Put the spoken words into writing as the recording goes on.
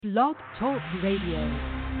Blog Talk Radio.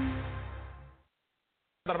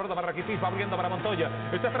 La pelota para Rakitic, va abriendo para Montoya.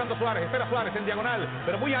 Está esperando Suárez, espera Suárez en diagonal,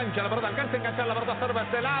 pero muy ancha la pelota, alcanza a enganchar la pelota, serve a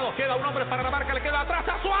este lado, queda un hombre para la marca, le queda atrás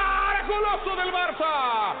a Suárez, golazo del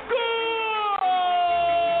Barça. ¡Gol!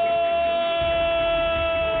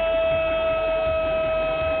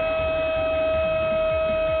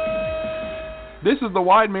 This is the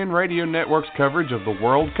Wide Men Radio Network's coverage of the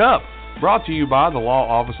World Cup, brought to you by the law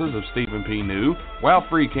offices of Stephen P. New,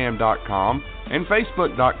 WowFreeCam.com, and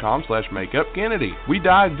Facebook.com/MakeUpKennedy. We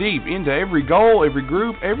dive deep into every goal, every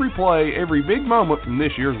group, every play, every big moment from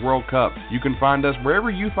this year's World Cup. You can find us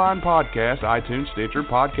wherever you find podcasts, iTunes, Stitcher,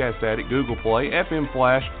 Podcast Addict, Google Play, FM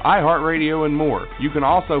Flash, iHeartRadio, and more. You can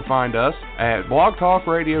also find us at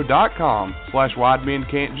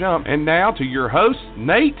blogtalkradio.com/WideMenCan'tJump. And now to your hosts,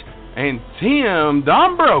 Nate and Tim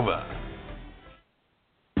Dombrova.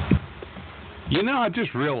 You know, I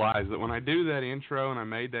just realized that when I do that intro and I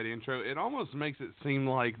made that intro, it almost makes it seem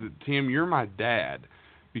like that, Tim, you're my dad,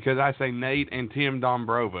 because I say Nate and Tim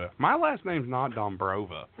Dombrova. My last name's not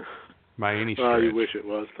Dombrova by any stretch. Oh, you wish it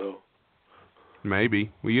was, though. Maybe.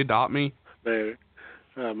 Will you adopt me? Maybe.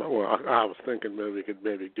 Well, I was thinking maybe we could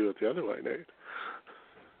do it the other way, Nate.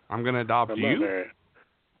 I'm going to adopt you? Not married.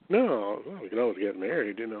 No, well, we can always get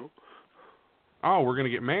married, you know. Oh, we're going to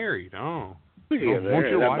get married. Oh. We can get married. Won't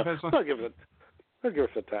your wife have some? I'll give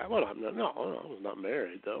us a time. Well, I was not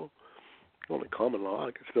married, though. Only common law.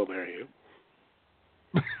 I could still marry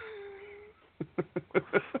you.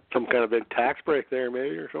 Some kind of big tax break there,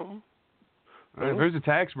 maybe, or something? If there's a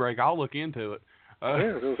tax break, I'll look into it. Yeah,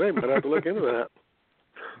 I was going to say, might have to look into that.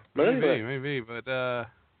 But maybe. But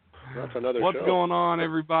that's another what's show. going on,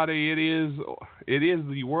 everybody? It is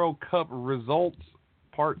the World Cup results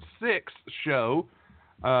Part 6 show.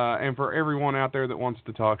 And for everyone out there that wants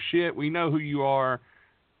to talk shit, we know who you are.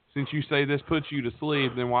 Since you say this puts you to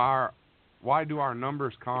sleep, then why do our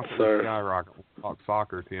numbers constantly skyrocket when we talk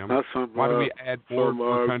soccer, Tim? Why do we add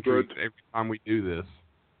more countries every time we do this?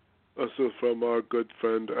 This is from our good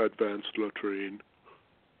friend Advanced Latrine.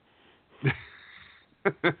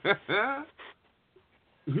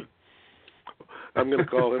 I'm going to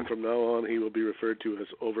call him from now on. He will be referred to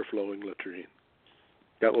as Overflowing Latrine.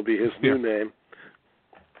 That will be his new name.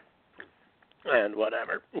 And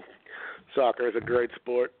whatever. Soccer is a great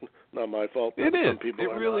sport. Not my fault. It is. Some people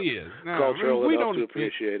it really is. No, cultural we enough don't to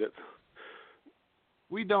appreciate it.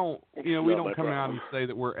 We don't. We don't come out and say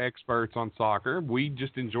that we're experts on soccer. We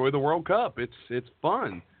just enjoy the World Cup. It's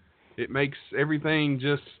fun. It makes everything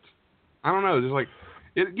just. I don't know. Just like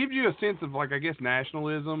it gives you a sense of I guess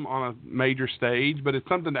nationalism on a major stage, but it's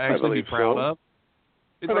something to actually be proud of.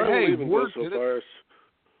 It's and like, hey, we're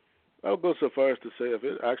I'll go so far as to say if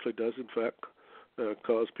it actually does, in fact,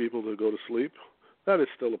 cause people to go to sleep, that is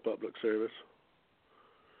still a public service.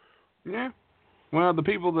 Yeah. Well, the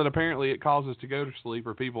people that apparently it causes to go to sleep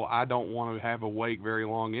are people I don't want to have awake very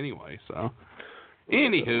long anyway. So,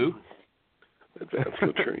 anywho. Advanced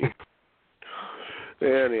Latrine.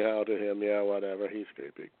 Anyhow, to him, yeah, whatever. He's a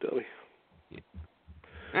great big dummy. Yeah.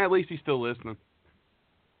 At least he's still listening.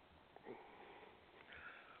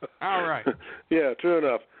 All right. Yeah, true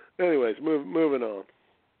enough. Anyways, moving on.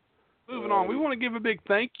 Moving on. We want to give a big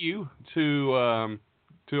thank you to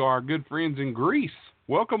our good friends in Greece.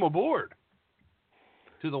 Welcome aboard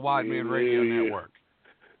to the Wide Men Radio Network.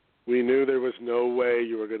 We knew there was no way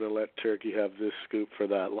you were going to let Turkey have this scoop for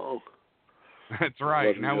that long. That's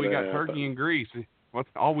right. Now we got Turkey and Greece.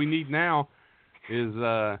 All we need now is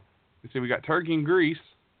we got Turkey and Greece.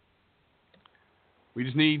 We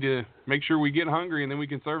just need to make sure we get hungry, and then we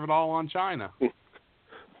can serve it all on China.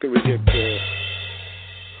 Could we get,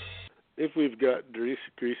 if we've got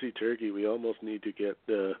greasy turkey, we almost need to get,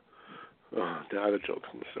 the other joke's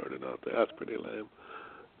started out there. That's pretty lame.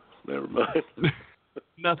 Never mind.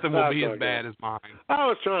 Nothing will be as bad as mine. I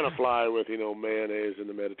was trying to fly with, mayonnaise in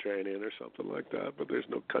the Mediterranean or something like that, but there's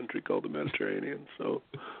no country called the Mediterranean, so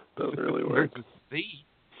it doesn't really work. There's a sea.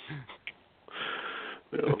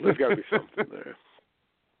 There's got to be something there.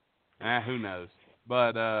 Who knows?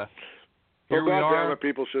 But, here we are.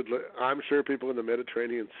 People I'm sure people in the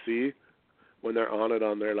Mediterranean Sea, when they're on it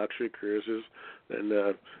on their luxury cruises,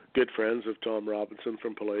 and good friends of Tom Robinson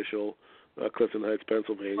from Palatial, Clifton Heights,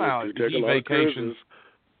 Pennsylvania, do take a lot of cruises.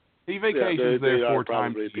 He vacations there 4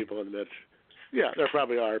 times a year. People in the there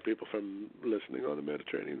probably are people from listening on the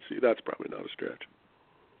Mediterranean Sea. That's probably not a stretch.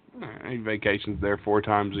 He vacations there 4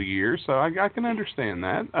 times a year, so I can understand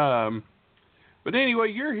that. But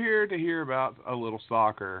anyway, you're here to hear about a little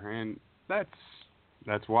soccer, and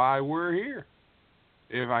that's why we're here,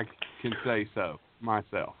 if I can say so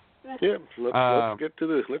myself. Yeah, let's get to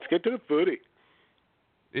the footy.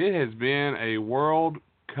 It has been a World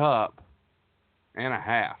Cup and a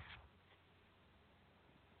half.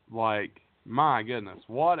 Like, my goodness,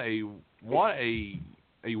 what a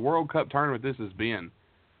World Cup tournament this has been.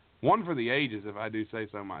 One for the ages, if I do say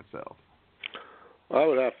so myself. I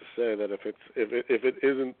would have to say that if it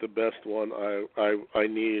isn't the best one, I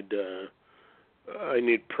need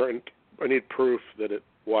proof that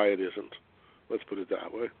why it isn't. Let's put it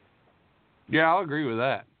that way. Yeah, I'll agree with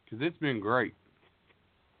that because it's been great.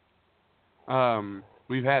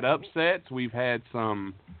 We've had upsets. We've had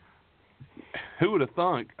some. Who would have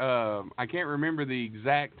thunk? I can't remember the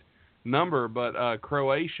exact number, but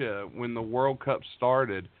Croatia, when the World Cup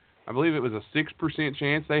started, I believe it was a 6%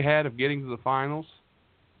 chance they had of getting to the finals.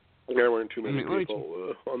 There weren't too many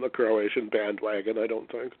people on the Croatian bandwagon, I don't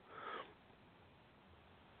think.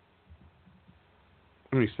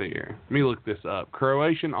 Let me see here. Let me look this up.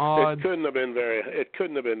 Croatian odds. It couldn't have been very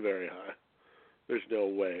high. There's no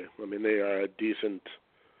way. I mean, they are a decent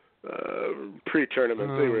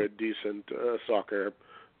pre-tournament. They were a decent soccer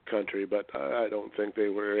country, but I don't think they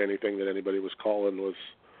were anything that anybody was calling was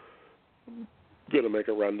going to make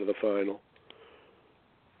a run to the final.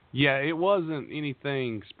 Yeah, it wasn't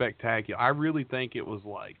anything spectacular. I really think it was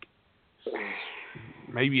like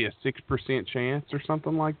maybe a 6% chance or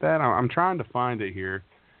something like that. I'm trying to find it here.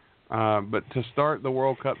 But to start the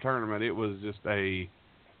World Cup tournament, it was a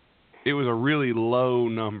really low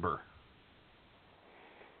number.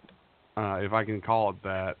 If I can call it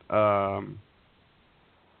that.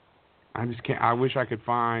 I just can't. I wish I could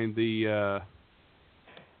find the.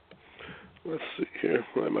 Let's see here.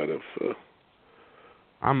 I might have.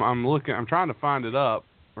 I'm looking. I'm trying to find it up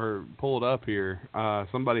or pull it up here.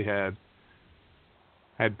 Somebody had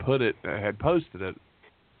posted it.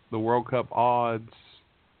 The World Cup odds.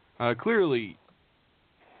 Clearly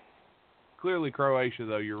Croatia,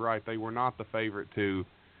 though, you're right. They were not the favorite to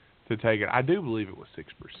take it. I do believe it was 6%.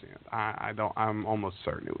 I'm almost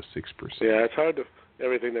certain it was 6%. Yeah, it's hard to.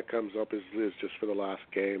 Everything that comes up is just for the last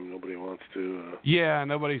game. Nobody wants to. Yeah,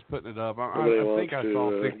 nobody's putting it up. I think I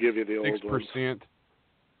saw 6%. Give you the old 6%. Ones.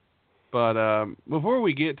 But before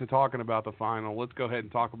we get to talking about the final, let's go ahead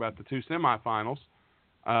and talk about the two semifinals.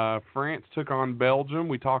 France took on Belgium.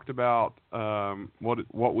 We talked about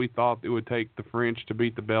what we thought it would take the French to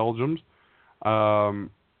beat the Belgians.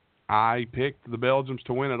 I picked the Belgians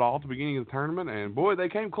to win it all at the beginning of the tournament, and boy, they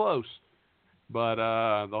came close. But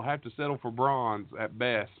they'll have to settle for bronze at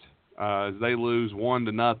best as they lose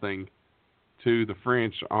 1-0 to the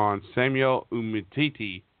French on Samuel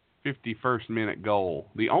Umtiti 51st minute goal,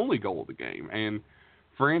 the only goal of the game. And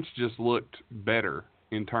France just looked better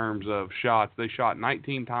in terms of shots. They shot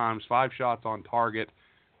 19 times, 5 shots on target.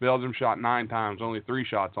 Belgium shot 9 times, only 3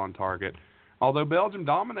 shots on target. Although Belgium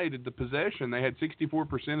dominated the possession, they had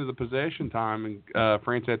 64% of the possession time, and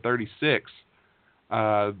France had 36%.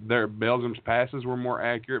 Belgium's passes were more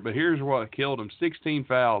accurate, but here's what killed them. 16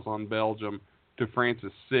 fouls on Belgium to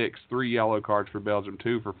France's 6, 3 yellow cards for Belgium,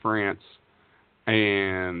 2 for France.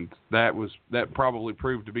 And that probably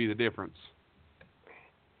proved to be the difference.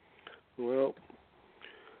 Well,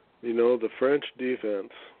 the French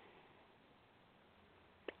defense,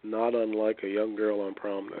 not unlike a young girl on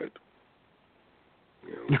prom night.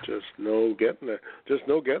 Just no getting there.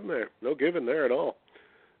 No giving there at all.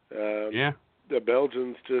 Yeah. The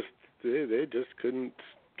Belgians they just couldn't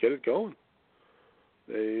get it going.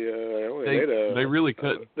 They really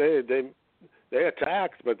couldn't. They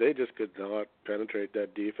attacked, but they just could not penetrate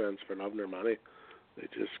that defense for love nor money.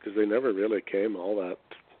 Because they never really came all that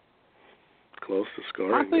close to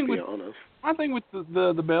scoring, to be honest. I think with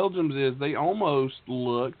the Belgians is they almost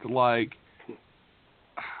looked like,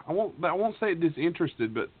 I won't say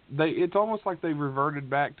disinterested, but it's almost like they reverted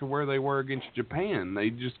back to where they were against Japan.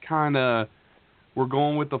 They just kind of were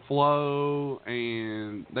going with the flow,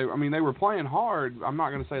 and they were playing hard. I'm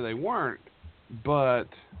not going to say they weren't, but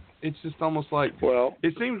it's just almost like,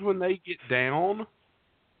 it seems when they get down,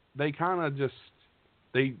 they kind of just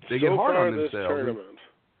they get hard on themselves. This tournament,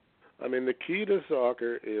 the key to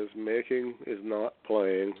soccer is not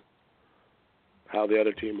playing how the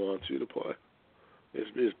other team wants you to play.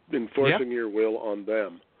 Is enforcing your will on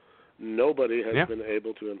them. Nobody has been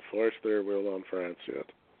able to enforce their will on France yet.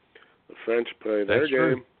 The French play their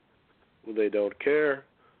game. They don't care.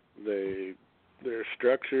 They're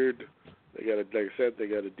structured. They got a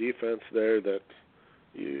defense there that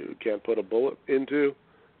you can't put a bullet into.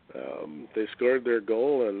 They scored their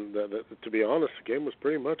goal, and to be honest, the game was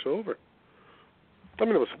pretty much over.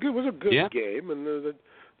 It was a good game, and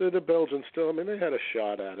the Belgians still. They had a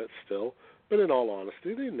shot at it still. But in all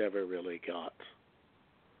honesty, they never really got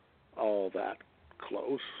all that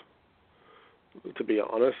close. to be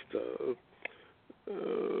honest.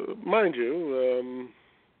 Mind you,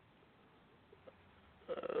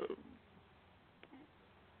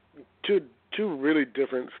 two really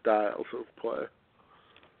different styles of play.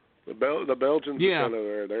 The Belgians are kind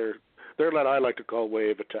of they're what I like to call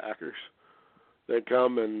wave attackers. They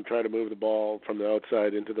come and try to move the ball from the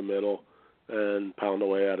outside into the middle and pound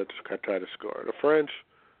away at it to try to score. The French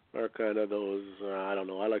are kind of those, I don't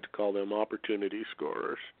know, I like to call them opportunity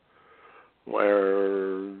scorers,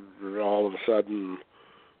 where all of a sudden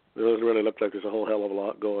it doesn't really look like there's a whole hell of a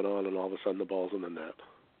lot going on, and all of a sudden the ball's in the net.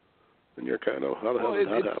 And you're kind of, how the hell did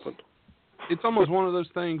that happen? It's almost one of those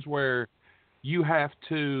things where you have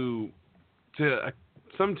to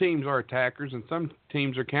some teams are attackers and some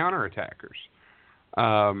teams are counterattackers.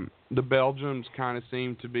 The Belgians kind of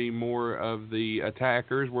seem to be more of the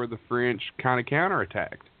attackers, where the French kind of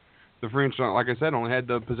counterattacked. The French, like I said, only had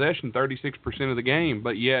the possession 36% of the game,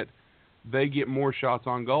 but yet they get more shots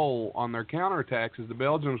on goal on their counterattacks as the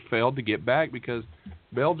Belgians failed to get back, because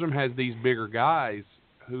Belgium has these bigger guys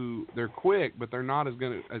who they're quick, but they're not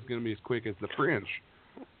going to be as quick as the French.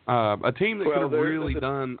 A team that could have really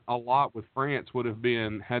done a lot with France would have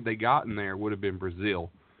been, had they gotten there, would have been Brazil.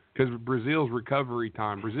 Because Brazil's recovery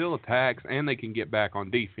time, Brazil attacks and they can get back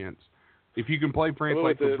on defense. If you can play France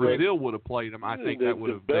like Brazil would have played them, I think that would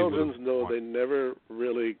have. The Belgians, they never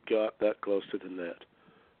really got that close to the net.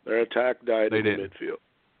 Their attack died in the midfield.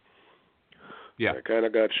 Yeah, they kind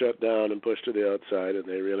of got shut down and pushed to the outside, and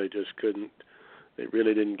they really just couldn't. They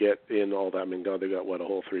really didn't get in all that. I mean, God, they got a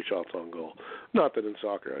whole 3 shots on goal. Not that in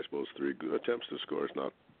soccer, I suppose 3 attempts to score is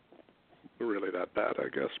not really that bad, I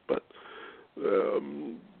guess, but.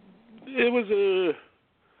 It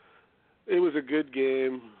was a good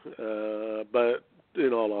game, but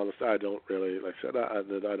in all honesty, I don't really, like I said,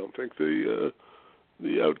 I don't think the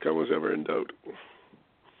outcome was ever in doubt.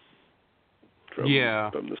 From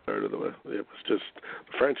the start of the way, it was just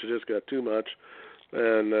the French just got too much,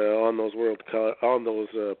 and on those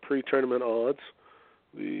pre-tournament odds,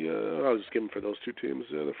 I'll just give them for those two teams.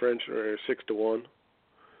 The French are 6-1,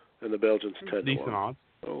 and the Belgians 10-1. Decent odds.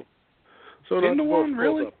 So 10-1,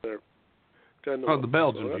 really? Up there. The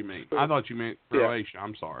Belgians, you mean? I thought you meant Croatia. Yeah.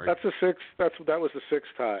 I'm sorry. That's the sixth. That was the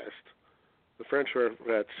 6th highest. The French were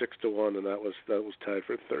at 6-1, and that was tied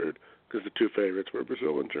for 3rd, because the 2 favorites were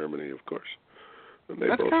Brazil and Germany, of course. And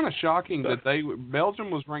that's kind of shocking that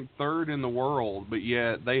Belgium was ranked 3rd in the world, but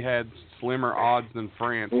yet they had slimmer odds than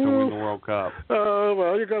France to win the World Cup.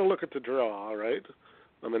 Well, you got to look at the draw, right?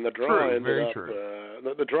 I mean, the draw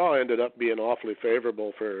the draw ended up being awfully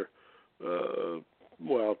favorable for.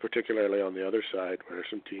 Well, particularly on the other side, where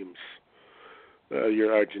some teams, your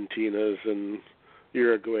Argentinas and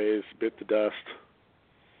Uruguay's bit the dust.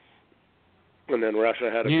 And then Russia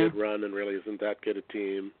had a good run and really isn't that good a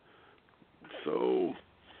team. So,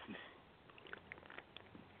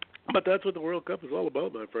 but that's what the World Cup is all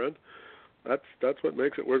about, my friend. That's what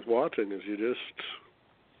makes it worth watching, is you just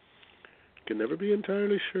can never be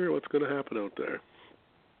entirely sure what's going to happen out there.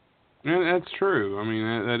 Yeah, that's true. I mean,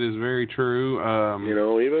 that is very true.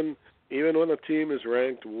 Even when a team is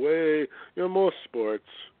ranked way, most sports,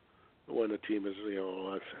 when a team is,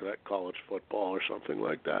 like college football or something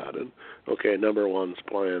like that, and okay, number 1's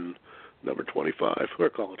playing number 25, or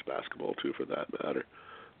college basketball too, for that matter.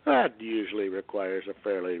 That usually requires a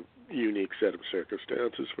fairly unique set of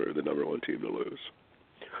circumstances for the number 1 team to lose.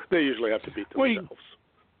 They usually have to beat themselves.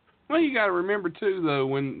 Well, you got to remember too, though,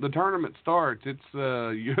 when the tournament starts, it's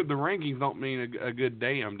the rankings don't mean a good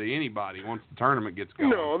damn to anybody once the tournament gets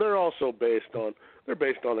going. No, they're also based on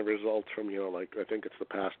the results from I think it's the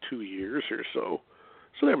past 2 years or so.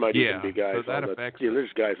 So there might even be guys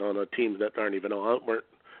there's guys on a team that weren't even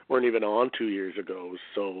on 2 years ago,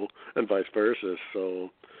 so, and vice versa. So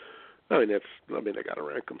I mean they got to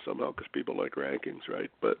rank them somehow because people like rankings, right?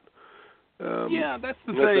 But that's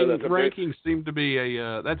the thing. Rankings seem to be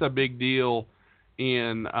that's a big deal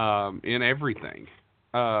in everything.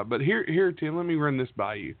 But here, Tim, let me run this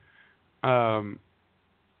by you.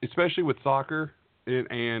 Especially with soccer,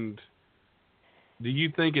 and do you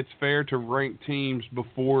think it's fair to rank teams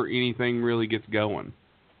before anything really gets going?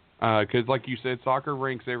 Because, like you said, soccer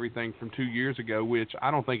ranks everything from 2 years ago, which I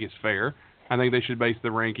don't think is fair. I think they should base the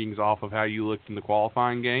rankings off of how you looked in the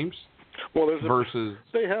qualifying games. Well,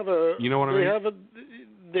 they have a. You know what I mean?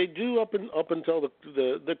 They do up until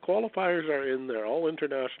the qualifiers are in there. All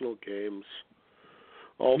international games,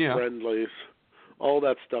 all friendlies, all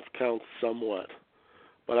that stuff counts somewhat.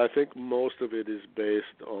 But I think most of it is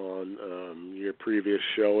based on your previous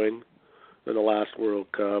showing in the last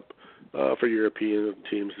World Cup. For European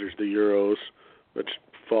teams, there's the Euros, which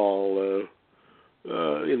fall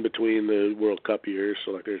in between the World Cup years.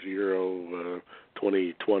 So like there's Euro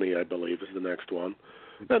 2020, I believe, is the next one.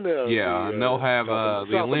 And and they'll have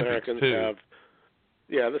the Olympics too.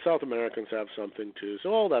 The South Americans have something too. So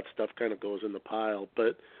all that stuff kind of goes in the pile.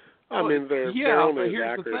 But I mean, they're only as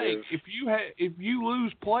here's accurate the thing: as if you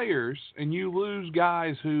lose players and you lose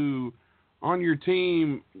guys who on your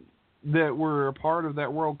team that were a part of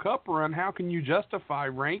that World Cup run, how can you justify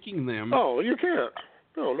ranking them? Oh, you can't.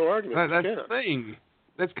 No argument. That's the thing.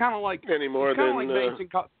 That's kind of like any more than you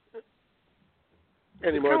could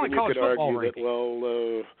argue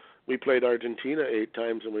that. We played Argentina 8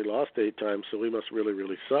 times and we lost 8 times, so we must really,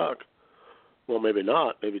 really suck. Well, maybe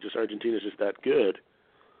not. Maybe just Argentina's just that good.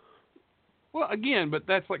 Well, again, but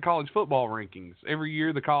that's like college football rankings. Every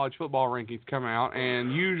year the college football rankings come out,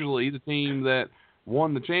 and usually the team that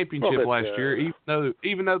won the championship last year,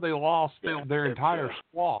 even though they lost their entire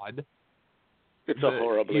squad, it's a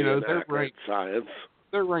horribly inaccurate science.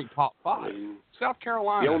 They're ranked top 5. South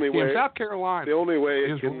Carolina. The only way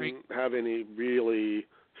it can have any really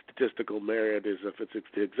statistical merit is if it's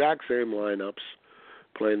the exact same lineups,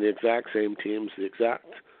 playing the exact same teams, the exact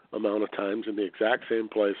amount of times in the exact same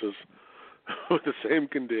places, with the same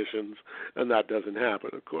conditions, and that doesn't happen,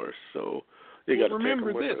 of course. So you got to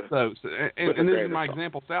remember this, though, and this is my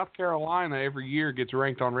example. South Carolina every year gets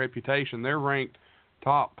ranked on reputation. They're ranked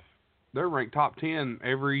top 10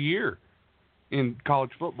 every year in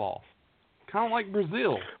college football. Kind of like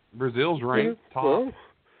Brazil. Brazil's ranked top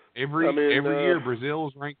every year. Brazil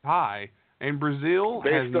is ranked high, and Brazil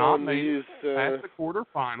has not made it past the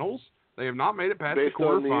quarterfinals. They have not made it past the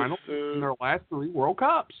quarterfinals in their last 3 World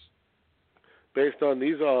Cups. Based on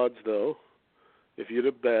these odds, though, if you'd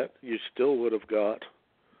have bet, you still would have got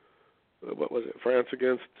France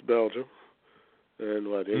against Belgium, and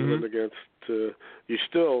England against that's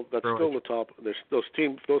still the top. Those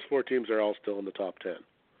 4 teams are all still in the top 10,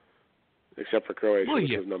 except for Croatia,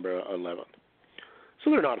 which is number 11. So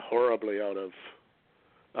they're not horribly out of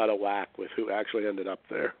whack with who actually ended up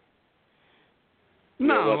there.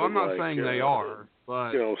 No, I'm not saying they are,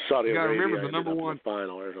 but Saudi you got to Arabia remember the number one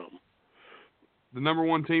final or something. The number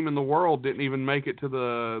 1 team in the world didn't even make it to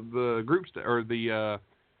the group or the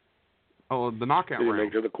knockout round. Didn't make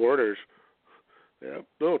it to the quarters. Yeah,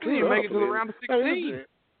 no, true. Didn't make it to the round of 16.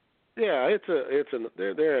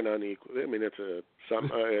 They're an unequal. I mean, it's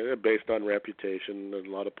based on reputation. A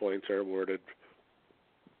lot of points are awarded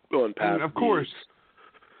on past.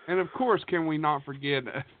 And of course, can we not forget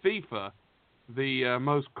FIFA, the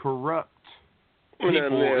most corrupt people?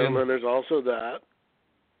 And there's also that.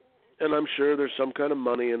 And I'm sure there's some kind of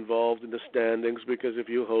money involved in the standings, because if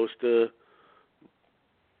you host it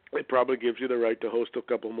probably gives you the right to host a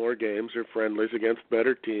couple more games or friendlies against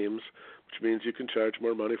better teams, which means you can charge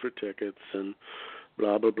more money for tickets and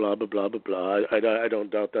blah, blah, blah, blah, blah, blah, blah. I don't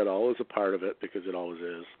doubt that all is a part of it, because it always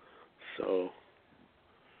is. So.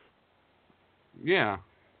 Yeah.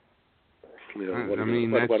 I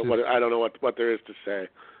don't know what there is to say.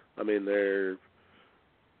 I mean, they're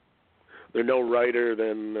no righter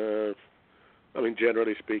than.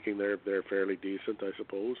 Generally speaking, they're fairly decent, I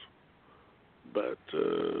suppose. But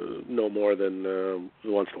no more than the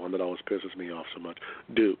one that always pisses me off so much.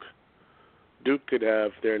 Duke could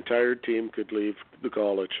have their entire team could leave the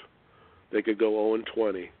college. They could go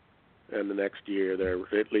 0-20, and the next year they're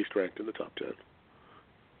at least ranked in the top 10.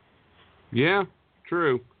 Yeah,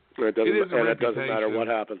 true. It doesn't matter what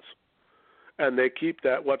happens. And they keep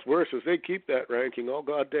that. What's worse is they keep that ranking all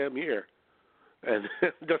goddamn year. And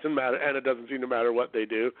it doesn't matter, and it doesn't seem to matter what they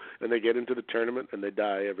do. And they get into the tournament, and they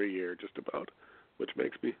die every year, just about, which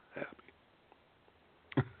makes me happy.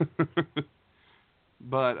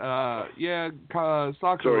 But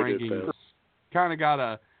soccer rankings kind of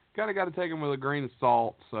gotta take them with a grain of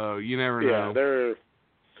salt. So you never know. Yeah,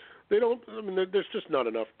 they don't. I mean, there's just not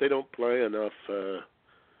enough. They don't play enough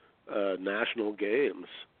national games,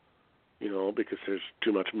 because there's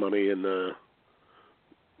too much money in the.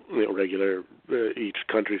 Regular each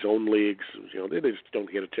country's own leagues. They just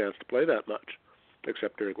don't get a chance to play that much,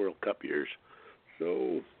 except during World Cup years.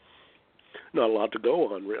 So, not a lot to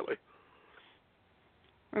go on, really.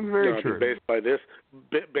 That's very true. Based by this,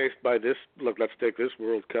 look, let's take this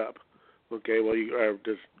World Cup. Okay, well,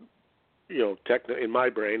 in my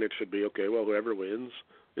brain, it should be okay. Well, whoever wins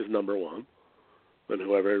is number 1, and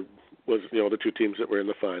whoever was, the 2 teams that were in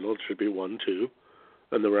the final, it should be 1-2.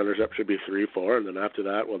 And the runners-up should be 3-4, and then after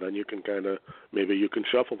that, well, then you can maybe you can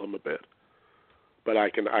shuffle them a bit. But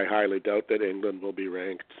I highly doubt that England will be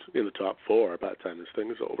ranked in the top 4 by the time this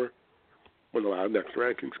thing is over, when the next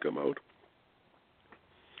rankings come out.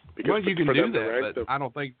 Because you can do that, but I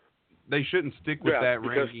don't think They shouldn't stick with that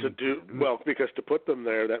ranking. Because to put them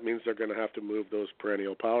there, that means they're going to have to move those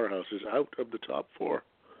perennial powerhouses out of the top 4,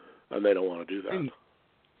 and they don't want to do that.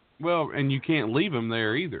 And you can't leave them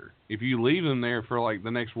there either. If you leave them there for like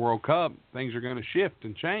the next World Cup, things are going to shift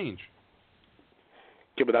and change.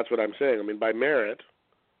 Yeah, but that's what I'm saying. I mean, by merit,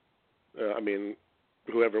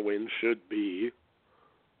 whoever wins should be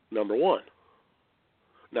number 1.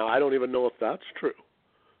 Now, I don't even know if that's true.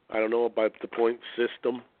 I don't know about the point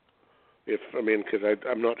system. Because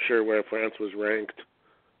I'm not sure where France was ranked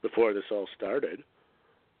before this all started.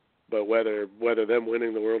 But whether them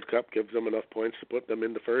winning the World Cup gives them enough points to put them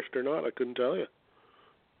into first or not, I couldn't tell you.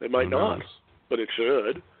 They might not, but it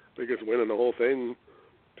should, because winning the whole thing,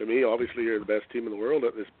 to me, obviously you're the best team in the world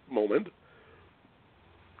at this moment.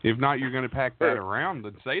 If not, you're going to pack that around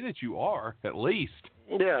and say that you are, at least.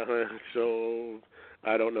 Yeah, so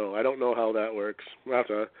I don't know. I don't know how that works. We'll have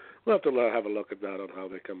to have a look at that on how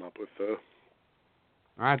they come up with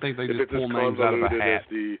I think they just pull names out of a hat.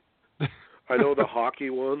 I know the hockey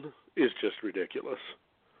one is just ridiculous.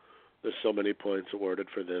 There's so many points awarded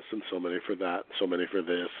for this and so many for that, so many for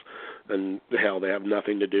this. And hell, they have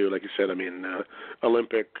nothing to do, like you said,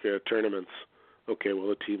 Olympic tournaments. Okay, well,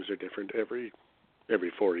 the teams are different every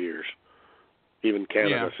 4 years. Even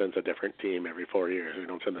Canada sends a different team every 4 years. We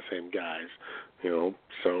don't send the same guys,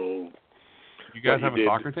 so... You guys have a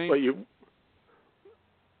soccer team?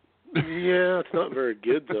 Yeah, it's not very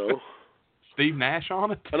good, though. Steve Nash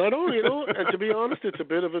on it? And I don't, and to be honest, it's a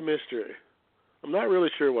bit of a mystery. I'm not really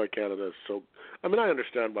sure why Canada is so... I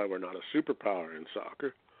understand why we're not a superpower in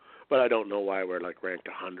soccer, but I don't know why we're, ranked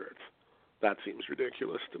 100th. That seems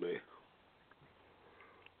ridiculous to me.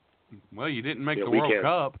 Well, you didn't make the World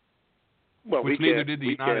Cup, which neither did the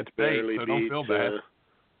United States, so don't feel bad.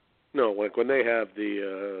 No, when they have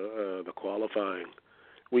the qualifying,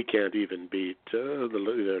 we can't even beat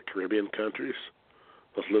the Caribbean countries.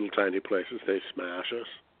 Those little tiny places, they smash us.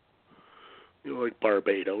 Like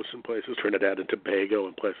Barbados and places, Trinidad and Tobago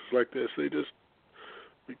and places like this, we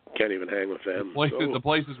can't even hang with them. The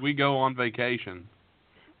places we go on vacation.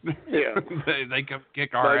 Yeah, they come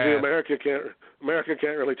kick our ass. America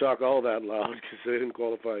can't really talk all that loud because they didn't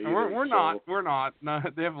qualify either. We're not. No,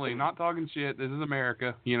 definitely not talking shit. This is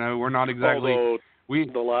America. We're not exactly. Although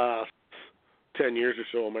the last 10 years or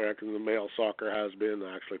so, American male soccer has been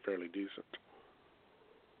actually fairly decent.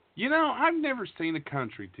 I've never seen a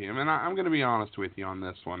country, Tim, and I'm going to be honest with you on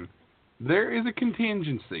this one. There is a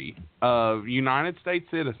contingency of United States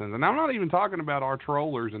citizens, and I'm not even talking about our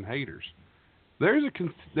trollers and haters. There's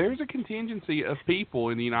a contingency of people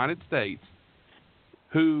in the United States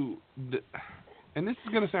who, and this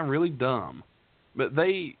is going to sound really dumb, but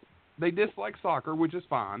they dislike soccer, which is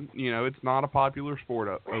fine. It's not a popular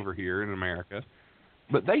sport over here in America,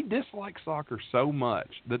 but they dislike soccer so much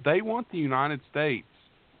that they want the United States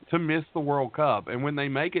to miss the World Cup, and when they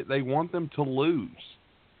make it, they want them to lose.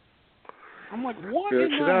 I'm like, what in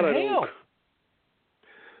the hell?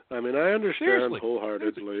 I understand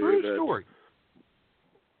wholeheartedly. It's a true story.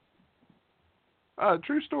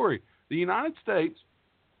 True story. The United States,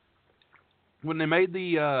 when they made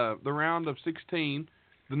the round of 16,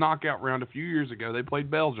 the knockout round a few years ago, they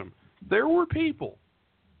played Belgium. There were people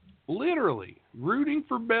literally rooting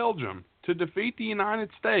for Belgium to defeat the United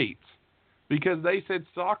States because they said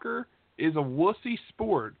soccer is a wussy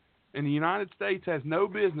sport and the United States has no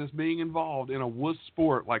business being involved in a wuss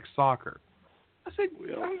sport like soccer. I said,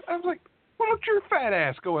 I was like, why don't your fat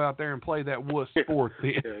ass go out there and play that wuss sport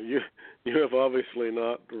then? Yeah, you have obviously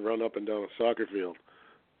not run up and down a soccer field.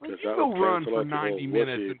 You go run for 90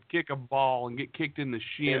 minutes and kick a ball and get kicked in the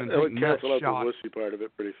shin and take nut shots. Cancel out the wussy part of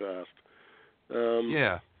it pretty fast.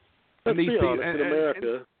 Yeah. Let's be honest, in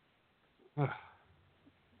America,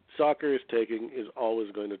 soccer is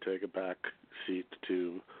always going to take a back seat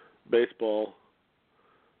to baseball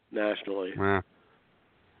nationally.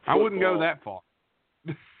 I wouldn't go that far.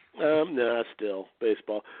 Still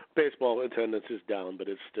baseball attendance is down, but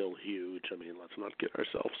it's still huge. Let's not kid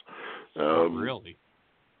ourselves. Really?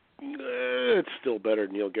 It's still better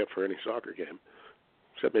than you'll get for any soccer game,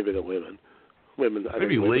 except maybe the women. I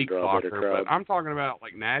maybe think league draw soccer, but I'm talking about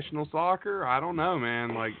national soccer. I don't know,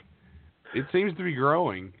 man. It seems to be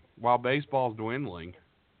growing while baseball's dwindling.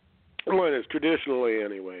 Well, it is traditionally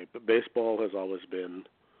anyway, but baseball has always been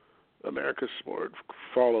America's sport,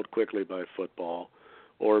 followed quickly by football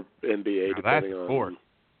or NBA,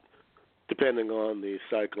 depending on the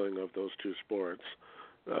cycling of those two sports.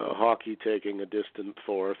 Hockey taking a distant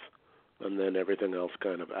fourth, and then everything else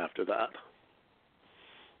kind of after that.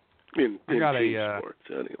 In sports,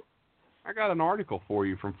 anyway. I got an article for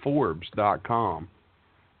you from Forbes.com.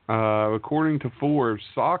 According to Forbes,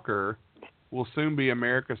 soccer will soon be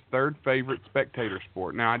America's third favorite spectator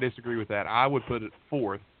sport. Now, I disagree with that. I would put it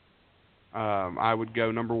fourth. I would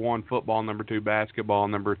go number 1, football, number 2, basketball,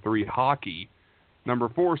 number 3, hockey, number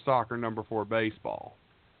 4, soccer, number 4, baseball.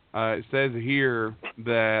 It says here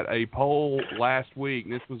that a poll last week,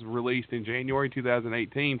 and this was released in January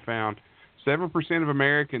 2018, found 7% of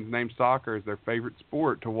Americans named soccer as their favorite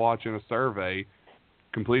sport to watch in a survey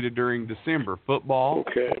completed during December. Football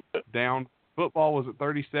was at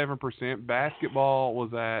 37%. Basketball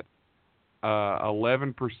was at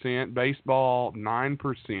 11%. Baseball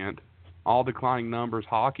 9%. All declining numbers.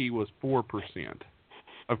 Hockey was 4%.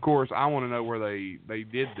 Of course, I want to know where they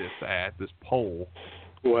did this poll.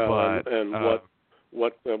 Well, but, and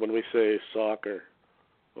what when we say soccer,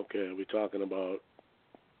 okay, are we talking about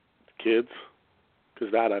kids?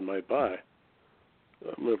 Because that I might buy.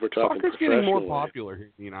 If we're talking soccer's getting more popular here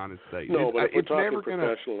in the United States. No, but if we're talking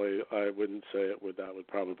professionally, I wouldn't say it would. That would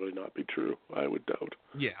probably not be true. I would doubt.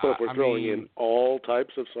 Yeah, but if we're throwing in all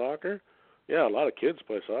types of soccer, yeah, a lot of kids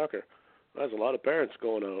play soccer. There's a lot of parents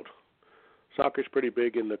going out. Soccer's pretty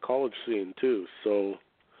big in the college scene too, so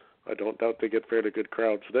I don't doubt they get fairly good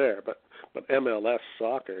crowds there. But MLS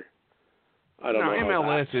soccer, I don't know.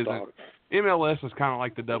 MLS is kind of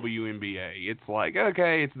like the WNBA. It's like,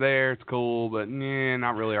 okay, it's there, it's cool, but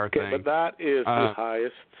not really our thing. But that is the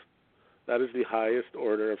highest. That is the highest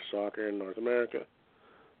order of soccer in North America.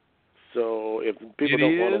 So if people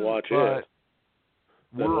don't want to watch it,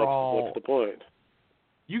 then what's the point?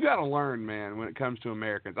 You got to learn, man, when it comes to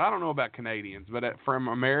Americans. I don't know about Canadians, but from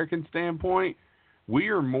an American standpoint, we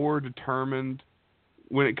are more determined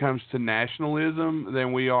when it comes to nationalism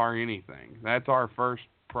than we are anything. That's our first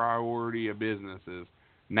priority of business is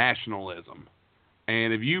nationalism.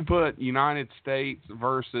 And if you put United States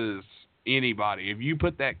versus anybody, if you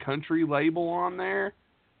put that country label on there,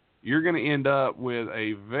 you're going to end up with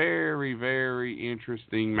a very, very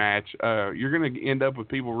interesting match. You're going to end up with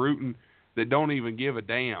people rooting that don't even give a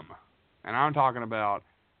damn. And I'm talking about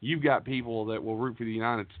you've got people that will root for the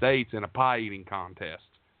United States in a pie eating contest.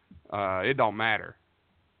 It don't matter.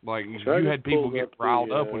 Like you had people get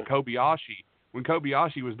riled up when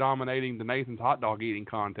Kobayashi was dominating the Nathan's hot dog eating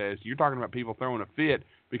contest. You're talking about people throwing a fit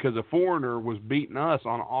because a foreigner was beating us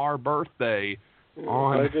on our birthday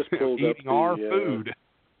on eating our food.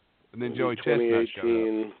 And then Joey Chestnut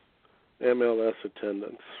showed up. MLS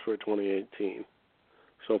attendance for 2018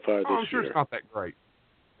 so far this year. I'm sure it's not that great.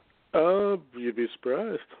 You'd be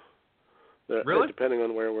surprised. Really? Depending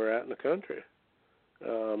on where we're at in the country.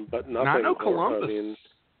 But nothing. Now, I know Columbus.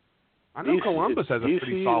 Columbus has a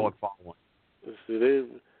pretty solid following.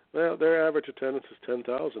 Their average attendance is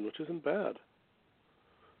 10,000, which isn't bad.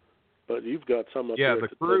 But you've got some up there. Yeah,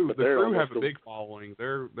 the Crew have a big following.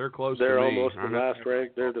 They're close to me. They're almost the last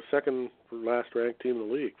ranked. They're the second last ranked team in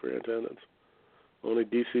the league for attendance. Only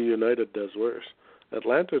DC United does worse.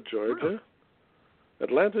 Atlanta, Georgia. Really?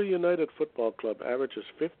 Atlanta United Football Club averages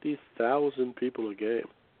 50,000 people a game.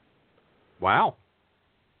 Wow.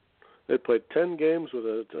 They played 10 games with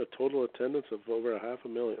a total attendance of over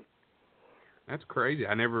 500,000. That's crazy.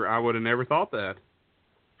 I would have never thought that.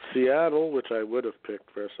 Seattle, which I would have picked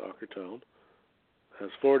for a soccer town, has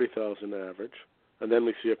 40,000 average. And then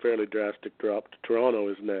we see a fairly drastic drop. Toronto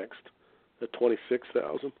is next at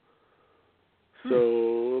 26,000.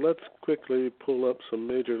 So let's quickly pull up some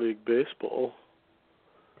Major League Baseball.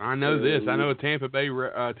 I know this. I know a Tampa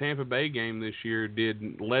Bay game this year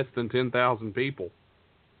did less than 10,000 people.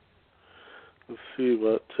 Let's see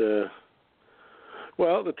what.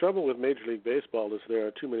 Well, the trouble with Major League Baseball is there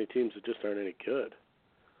are too many teams that just aren't any good.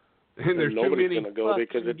 And there's too many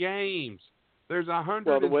fucking games. There's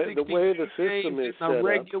 160 the way the system games is in a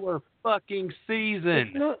regular fucking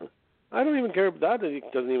season. I don't even care. That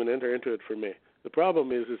doesn't even enter into it for me. The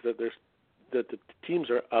problem is that the teams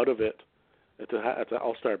are out of it at the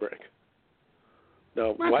All-Star break.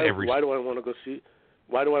 Now, why do I want to go see?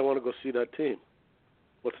 Why do I want to go see that team?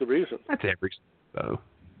 What's the reason? That's every though.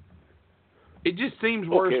 It just seems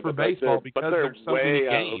worse for baseball because there's so many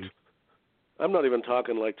games. I'm not even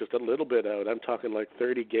talking like just a little bit out. I'm talking like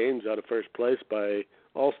 30 games out of first place by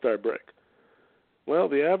All-Star break. Well,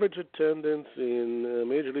 the average attendance in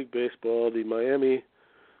Major League Baseball, the Miami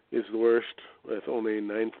is the worst with only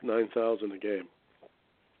 9,000 a game.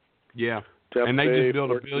 Yeah, Tampa and they Bay, just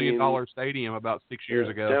built $1 billion stadium about 6 years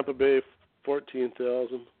ago. Tampa Bay,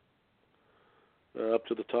 14,000 up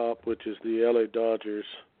to the top, which is the LA Dodgers,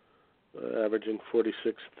 averaging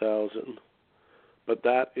 46,000. But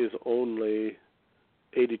that is only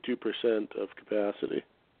 82% of capacity.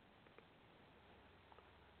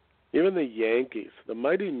 Even the Yankees, the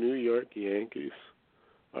mighty New York Yankees,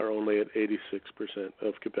 are only at 86%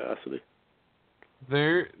 of capacity.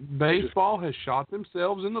 Baseball has shot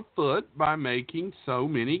themselves in the foot by making so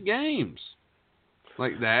many games.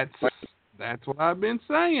 Like that's what I've been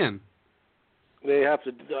saying. They have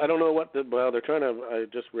to. I don't know what. They're trying to. I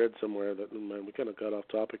just read somewhere that we kind of got off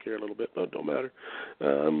topic here a little bit, but it don't matter.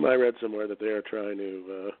 I read somewhere that they are trying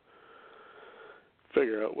to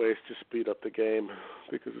figure out ways to speed up the game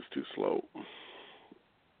because it's too slow.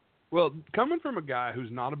 Well, coming from a guy who's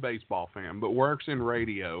not a baseball fan but works in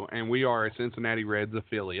radio, and we are a Cincinnati Reds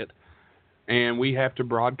affiliate, and we have to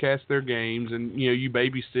broadcast their games, and you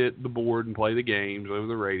babysit the board and play the games over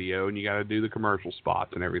the radio, and you got to do the commercial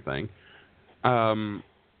spots and everything.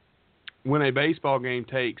 When a baseball game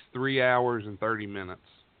takes 3 hours and 30 minutes,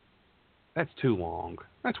 that's too long.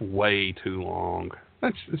 That's way too long.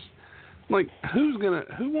 That's just like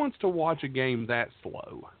who wants to watch a game that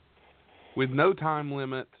slow? With no time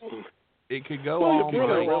limit, it could go all night.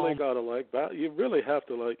 You really have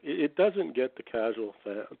to like. It doesn't get the casual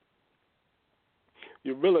fan.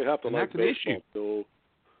 You really have to like baseball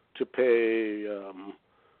to pay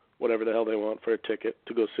whatever the hell they want for a ticket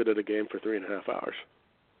to go sit at a game for 3.5 hours.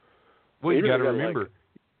 Well, you got to remember,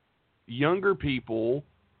 younger people,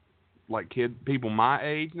 like people my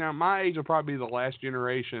age. Now, my age will probably be the last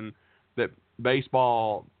generation that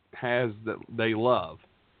baseball has that they love.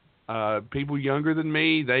 People younger than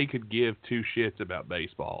me, they could give two shits about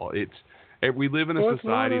baseball. We live in a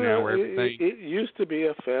society now where everything. It used to be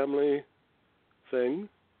a family thing,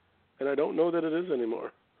 and I don't know that it is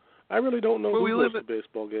anymore. I really don't know who goes to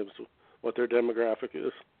baseball games, what their demographic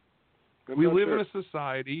is. We live in a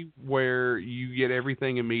society where you get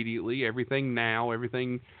everything immediately, everything now,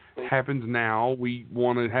 everything happens now. We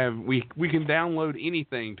want to have we can download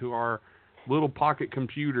anything to our little pocket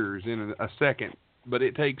computers in a second. But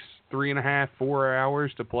it takes 3.5, 4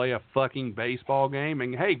 hours to play a fucking baseball game.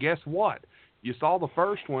 And, hey, guess what? You saw the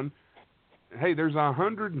first one. Hey, there's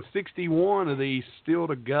 161 of these still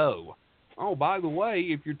to go. Oh, by the way,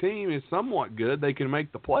 if your team is somewhat good, they can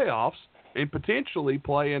make the playoffs and potentially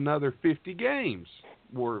play another 50 games.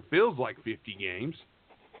 Or it feels like 50 games.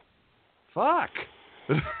 Fuck.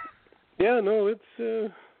 Yeah, no, it's...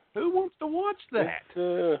 who wants to watch that?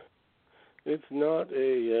 It's not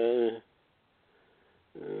a...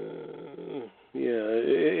 The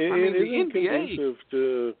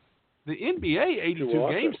NBA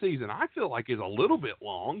 82-game season, I feel like, is a little bit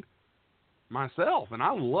long myself, and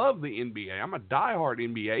I love the NBA. I'm a diehard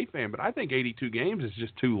NBA fan, but I think 82 games is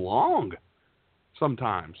just too long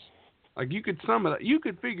sometimes. Like, you could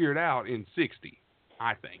figure it out in 60,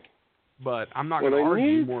 I think. But I'm not going to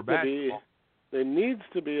argue more basketball. There needs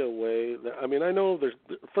to be a way that, I mean, I know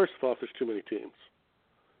first of all, there's too many teams,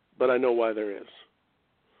 but I know why there is.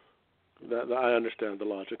 I understand the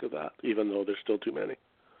logic of that, even though there's still too many.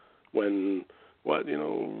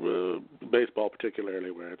 Baseball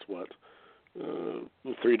particularly, where it's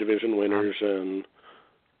 3 division winners and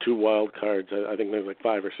 2 wild cards. I think there's like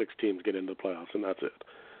 5 or 6 teams get into the playoffs, and that's it.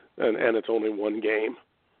 And it's only one game,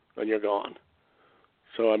 and you're gone.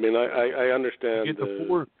 So I mean, I understand.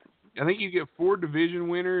 I think you get 4 division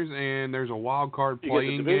winners, and there's a wild card playing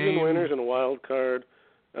game. You get the division winners and a wild card,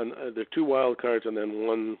 and there are 2 wild cards, and then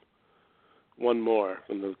one more,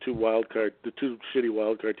 and the 2 shitty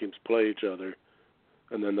wild card teams play each other,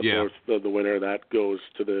 and then the fourth, the winner of that goes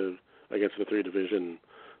to the 3 division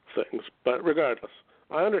things. But regardless,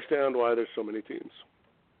 I understand why there's so many teams,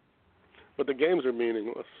 but the games are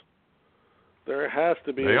meaningless. There has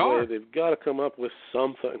to be a way. They've got to come up with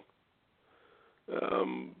something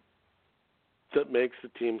that makes the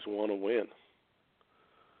teams want to win.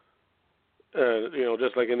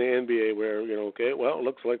 Just like in the NBA where, okay, well, it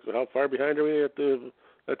looks like how far behind are we at the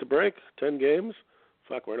break? 10 games?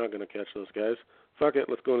 Fuck, we're not going to catch those guys. Fuck it,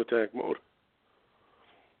 let's go in attack mode.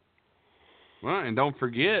 Well, and don't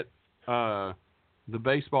forget the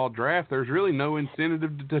baseball draft. There's really no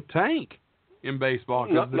incentive to tank in baseball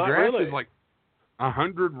because the draft is like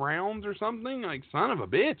 100 rounds or something. Like, son of a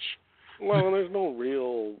bitch. Well, there's no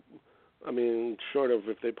real, short of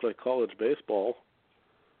if they play college baseball,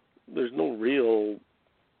 there's no real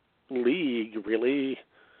league, really.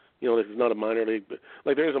 This is not a minor league.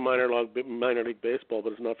 Like, there is a minor league baseball,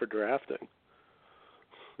 but it's not for drafting,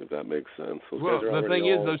 if that makes sense. The thing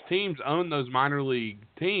is, those teams own those minor league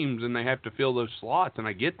teams, and they have to fill those slots, and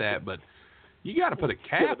I get that, but you got to put a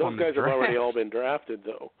cap on the draft. Those guys have already all been drafted,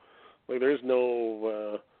 though. Like, there is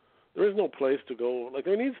no place to go. Like,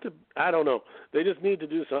 there needs to, I don't know. They just need to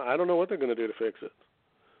do something. I don't know what they're going to do to fix it.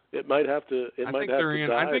 It might have to. I think they're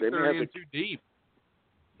in too deep.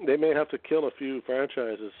 They may have to kill a few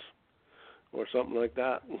franchises or something like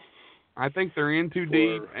that. I think they're in too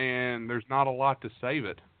deep, and there's not a lot to save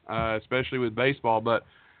it, especially with baseball. But,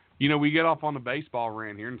 we get off on the baseball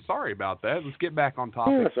rant here, and sorry about that. Let's get back on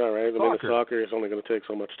topic. Yeah, that's all right. I mean, the soccer is only going to take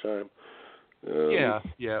so much time.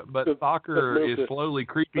 But soccer is slowly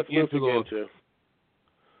creeping into the...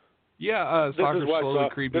 Yeah, soccer's slowly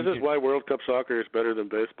creeping. This is why World Cup soccer is better than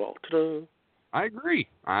baseball. Ta-da. I agree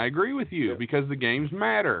with you, because the games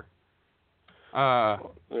matter.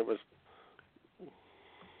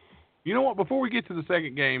 You know what? Before we get to the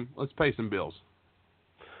second game, let's pay some bills.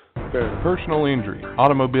 Personal injury,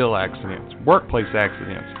 automobile accidents, workplace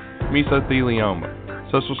accidents,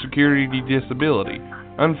 mesothelioma, Social Security disability,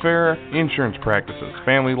 unfair insurance practices,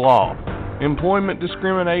 family law, employment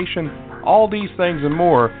discrimination, all these things and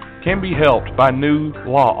more can be helped by New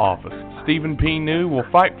Law Office. Stephen P. New will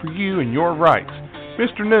fight for you and your rights.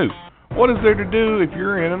 Mr. New, what is there to do if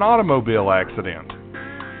you're in an automobile accident?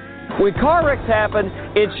 When car wrecks happen,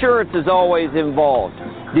 insurance is always involved.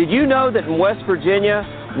 Did you know that in West Virginia,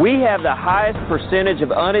 we have the highest percentage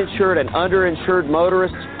of uninsured and underinsured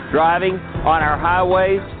motorists driving on our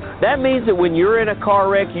highways? That means that when you're in a car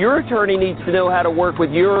wreck, your attorney needs to know how to work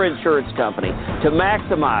with your insurance company to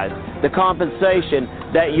maximize the compensation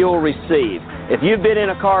that you'll receive. If you've been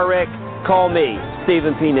in a car wreck, call me,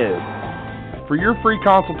 Stephen P. New. For your free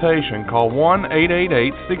consultation, call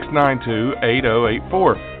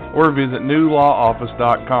 1-888-692-8084 or visit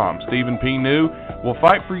newlawoffice.com. Stephen P. New will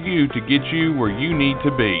fight for you to get you where you need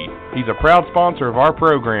to be. He's a proud sponsor of our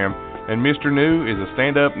program, and Mr. New is a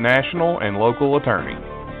stand-up national and local attorney.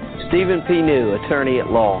 Stephen P. New, attorney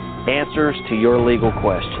at law, answers to your legal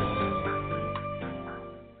questions.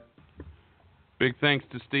 Big thanks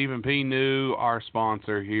to Stephen P. New, our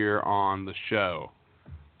sponsor here on the show.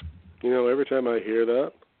 Every time I hear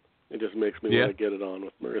that, it just makes me want to get it on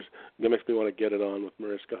with Mariska. It makes me want to get it on with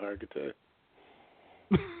Mariska Hargitay,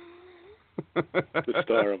 the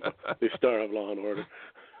star of Law and Order.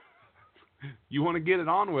 You want to get it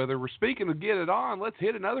on with her? We're speaking of get it on. Let's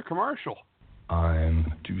hit another commercial.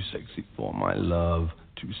 I'm too sexy for my love,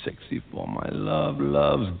 too sexy for my love.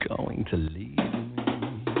 Love's going to leave me.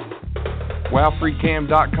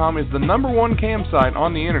 WowFreeCam.com is the #1 cam site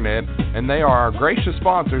on the internet, and they are our gracious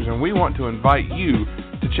sponsors, and we want to invite you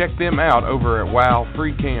to check them out over at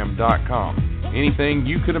WowFreeCam.com. Anything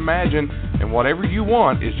you could imagine and whatever you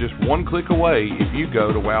want is just one click away if you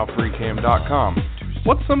go to WowFreeCam.com.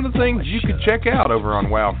 What's some of the things you could check out over on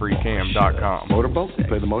WowFreeCam.com? Motorboat? You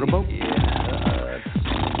play the motorboat?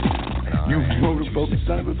 You motorboat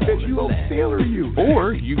son of a bitch, you old sailor, you.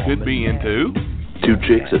 Or you could be into... two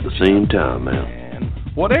chicks at the same time, man.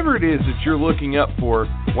 Whatever it is that you're looking up for,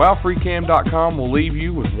 WowFreeCam.com will leave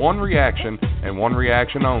you with one reaction and one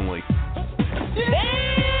reaction only.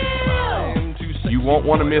 You won't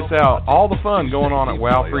want to miss out all the fun going on at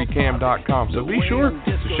WowFreeCam.com, so be sure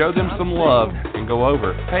to show them some love and go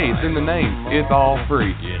over. Hey, it's in the name. It's all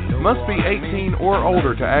free. Must be 18 or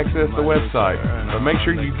older to access the website, but make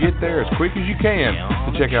sure you get there as quick as you can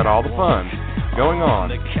to check out all the fun going on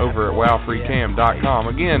over at WowFreeCam.com.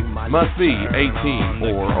 Again, must be 18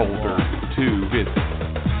 or older to visit.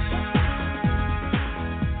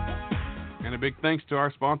 And a big thanks to our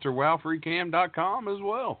sponsor, WowFreeCam.com, as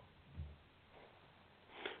well.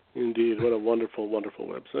 Indeed. What a wonderful, wonderful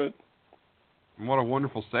website. And what a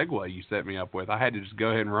wonderful segue you set me up with. I had to just go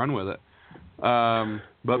ahead and run with it. But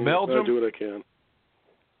Belgium... I'll do what I can.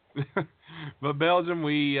 But Belgium,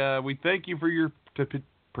 we thank you for your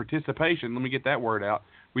participation. Let me get that word out.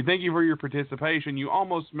 We thank you for your participation. You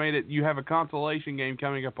almost made it. You have a consolation game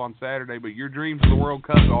coming up on Saturday, but your dreams of the World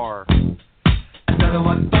Cup are... Another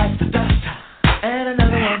one bites the dust, and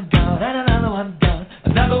another one gone, and another one gone.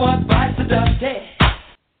 Another one bites the dust, hey.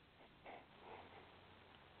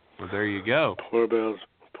 Well, there you go. Poor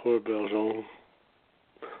Belgium.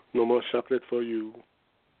 No more chocolate for you.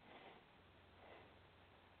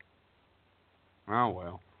 Oh,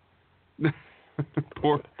 well. The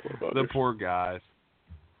poor guys.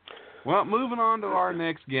 Well, moving on to our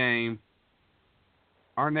next game.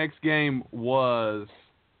 Our next game was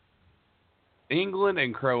England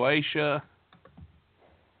and Croatia.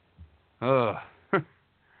 Have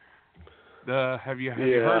you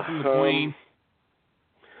heard from the Queen?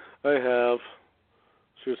 I have.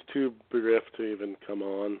 She was too bereft to even come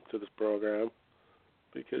on to this program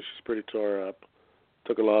because she's pretty tore up.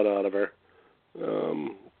 Took a lot out of her.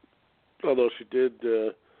 Although she did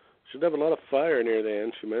have a lot of fire near the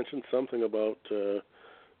end. She mentioned something about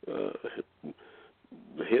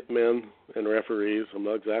hitmen and referees. I'm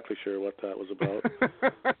not exactly sure what that was about.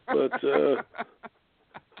 But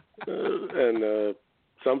and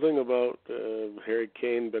something about Harry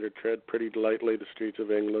Kane better tread pretty lightly the streets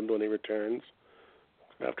of England when he returns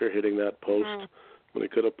after hitting that post when he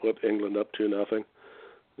could have put England up 2-0.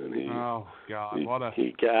 And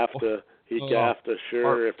he gaffed a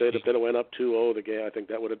sure. If they'd have went up 2-0 the game, I think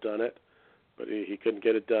that would have done it. But he couldn't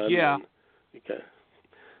get it done. Yeah.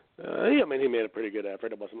 I mean, he made a pretty good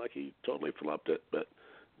effort. It wasn't like he totally flopped it, but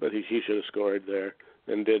he should have scored there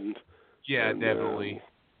and didn't. Yeah, and, definitely.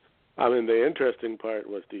 I mean, the interesting part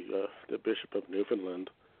was the Bishop of Newfoundland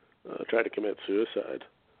tried to commit suicide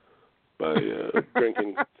by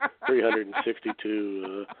drinking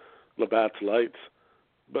 362 Labatt's Lights,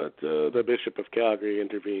 but the Bishop of Calgary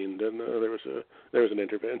intervened, and there was an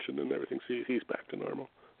intervention, and everything. He's back to normal.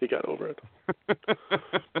 He got over it.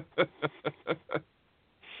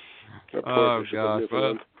 Oh gosh!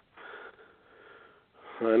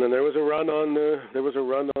 And then there was a run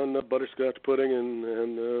on butterscotch pudding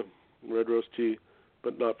and red roast tea,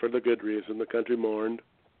 but not for the good reason. The country mourned.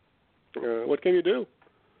 What can you do?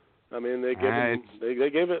 I mean, they gave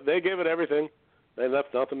it everything. They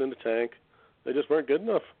left nothing in the tank. They just weren't good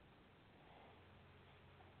enough.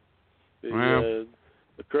 The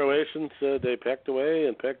Croatians, they pecked away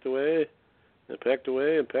and pecked away and pecked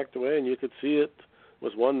away and pecked away, and you could see it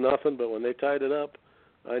was 1-0. But when they tied it up,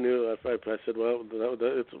 I knew. I said, "Well,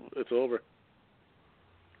 it's over."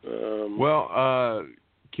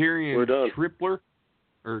 Kieran Tripper,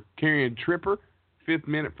 5th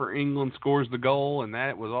minute for England, scores the goal, and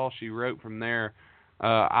that was all she wrote from there.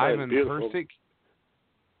 Ivan Persic.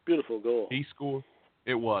 Beautiful goal. He scored.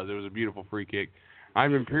 It was a beautiful free kick.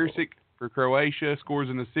 Ivan Persic for Croatia scores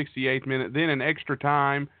in the 68th minute. Then in extra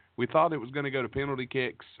time, we thought it was going to go to penalty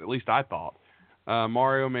kicks. At least I thought.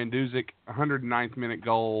 Mario Mandzukic, 109th minute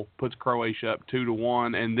goal, puts Croatia up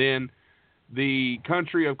 2-1, and then the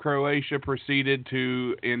country of Croatia proceeded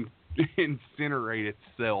to incinerate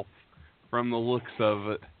itself from the looks of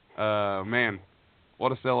it. Man,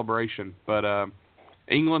 what a celebration. But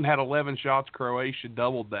England had 11 shots. Croatia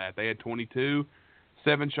doubled that. They had 22.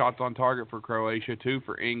 7 shots on target for Croatia, 2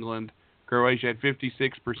 for England. Croatia had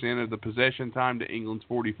 56% of the possession time to England's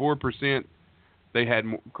 44%.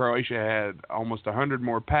 Croatia had almost 100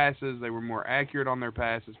 more passes. They were more accurate on their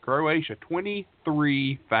passes. Croatia,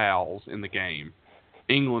 23 fouls in the game.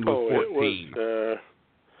 England was 14.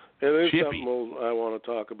 It is something I want to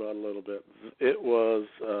talk about a little bit. It was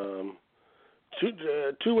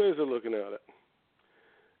two ways of looking at it.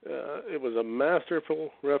 It was a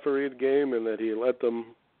masterful refereed game in that he let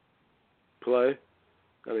them play,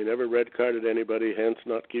 and he never red carded anybody, hence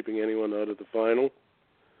not keeping anyone out of the final.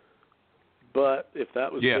 But if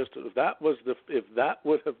that was if that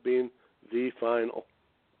would have been the final,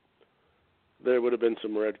 there would have been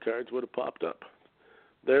some red cards would have popped up.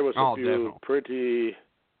 There was a few pretty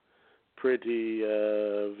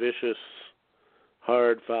vicious,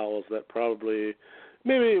 hard fouls that probably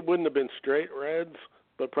maybe it wouldn't have been straight reds,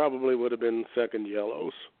 but probably would have been second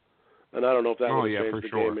yellows. And I don't know if that would have changed the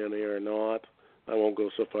game any or not. I won't go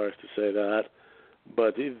so far as to say that,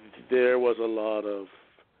 but there was a lot of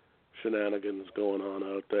shenanigans going on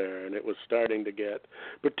out there, and it was starting to get,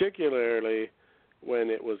 particularly when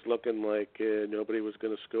it was looking like nobody was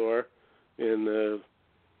going to score and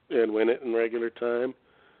win it in regular time,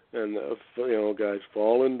 and guys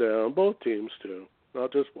falling down, both teams too,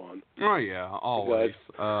 not just one. Oh yeah, always.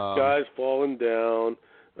 Guys falling down,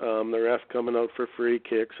 the ref coming out for free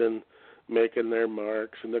kicks and making their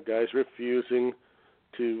marks, and the guys refusing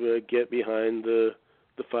to get behind the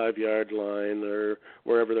 5-yard line or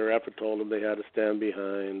wherever their ref had told them they had to stand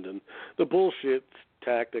behind, and the bullshit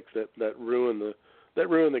tactics that ruin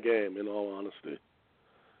the game, in all honesty.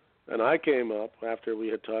 And I came up, after we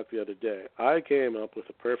had talked the other day, I came up with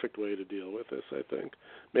a perfect way to deal with this, I think.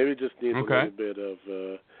 Maybe just needs a little bit of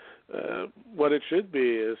what it should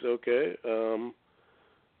be is,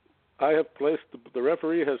 I have placed, the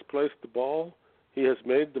referee has placed the ball, he has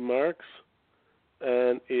made the marks,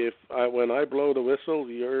 and when I blow the whistle,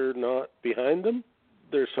 you're not behind them,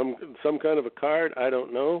 there's some kind of a card, I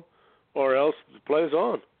don't know, or else the play's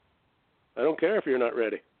on. I don't care if you're not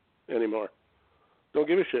ready anymore. Don't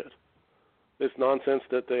give a shit. It's nonsense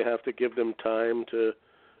that they have to give them time to,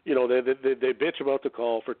 they bitch about the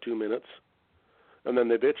call for 2 minutes, and then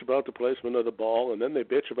they bitch about the placement of the ball, and then they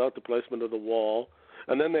bitch about the placement of the wall,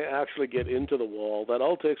 and then they actually get into the wall. That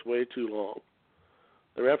all takes way too long.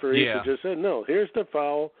 The referee should just say, no, here's the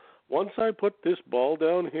foul. Once I put this ball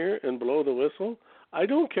down here and blow the whistle, I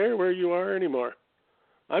don't care where you are anymore.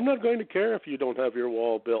 I'm not going to care if you don't have your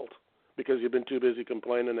wall built because you've been too busy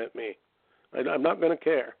complaining at me. I'm not going to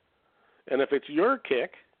care. And if it's your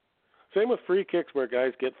kick, same with free kicks where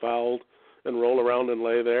guys get fouled and roll around and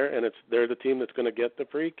lay there, and they're the team that's going to get the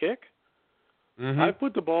free kick. I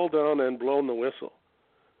put the ball down and blown the whistle.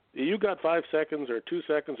 You got 5 seconds or 2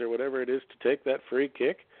 seconds or whatever it is to take that free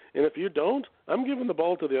kick, and if you don't, I'm giving the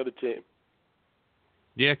ball to the other team.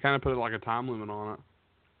 Yeah, kind of put like a time limit on it.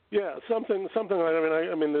 Yeah, something like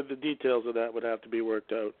I mean the details of that would have to be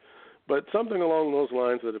worked out, but something along those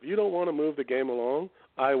lines that if you don't want to move the game along,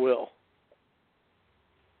 I will.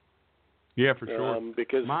 Yeah, for sure.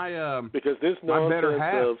 Because this my nonsense better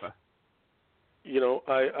half. of,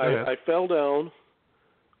 I fell down.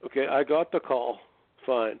 Okay, I got the call.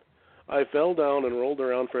 Fine. I fell down and rolled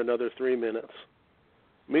around for another 3 minutes.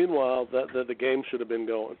 Meanwhile, the game should have been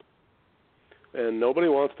going. And nobody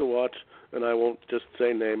wants to watch, and I won't just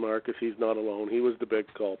say Neymar because he's not alone. He was the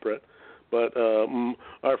big culprit. But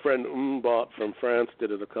our friend Mbot from France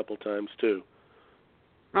did it a couple times too.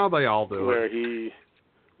 Oh, they all do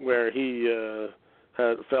where he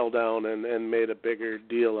fell down and made a bigger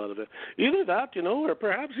deal out of it. Either that, or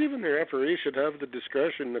perhaps even the referee should have the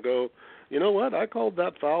discretion to go, you know what, I called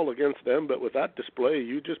that foul against them, but with that display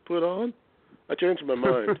you just put on, I changed my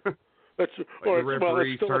mind. It's still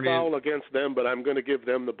a foul against them, but I'm going to give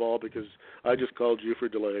them the ball because I just called you for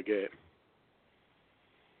delay of game.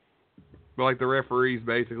 But like the referees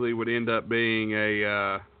basically would end up being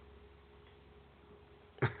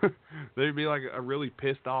they'd be like a really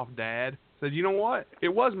pissed off dad. Said, you know what? It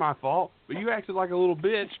was my fault, but you acted like a little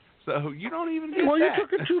bitch, so you don't even get that. You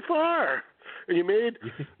took it too far. And you made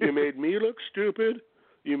me look stupid,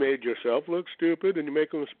 you made yourself look stupid, and you're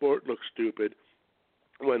making the sport look stupid.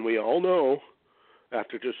 When we all know,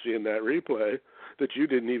 after just seeing that replay, that you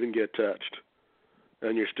didn't even get touched,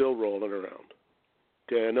 and you're still rolling around.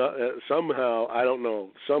 Okay, and somehow, I don't know,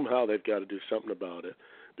 somehow they've got to do something about it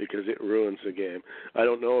because it ruins the game. I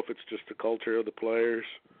don't know if it's just the culture of the players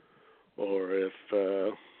or if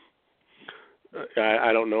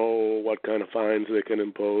I don't know what kind of fines they can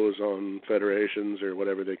impose on federations or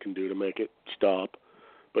whatever they can do to make it stop,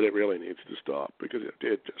 but it really needs to stop because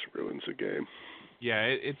it just ruins the game. Yeah,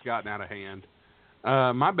 it's gotten out of hand.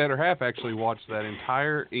 My better half actually watched that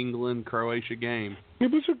entire England-Croatia game.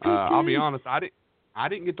 It was a good game. I'll be honest, I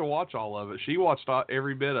didn't get to watch all of it. She watched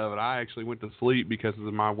every bit of it. I actually went to sleep because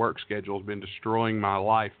of my work schedule has been destroying my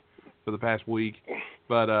life for the past week.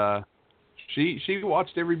 But she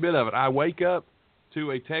watched every bit of it. I wake up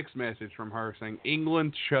to a text message from her saying,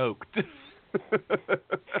 England choked.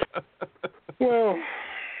 Well,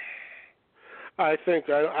 I think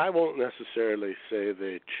I won't necessarily say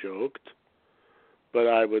they choked, but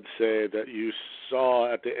I would say that you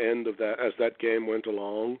saw at the end of that, as that game went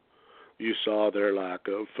along, you saw their lack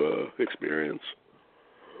of experience.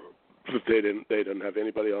 They didn't have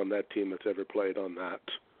anybody on that team that's ever played on that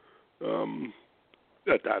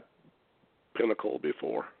at that pinnacle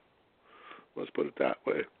before. Let's put it that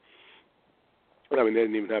way. I mean, they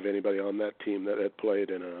didn't even have anybody on that team that had played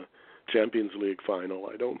in a Champions League final,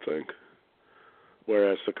 I don't think.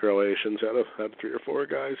 Whereas the Croatians had 3 or 4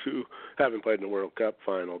 guys who haven't played in a World Cup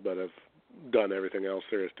final but have done everything else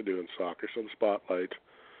there is to do in soccer, some spotlight.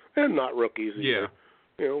 And not rookies either.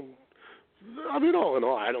 Yeah. I mean, all in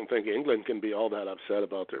all, I don't think England can be all that upset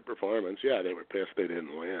about their performance. Yeah, they were pissed they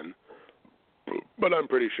didn't win. But I'm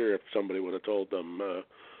pretty sure if somebody would have told them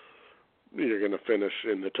you're going to finish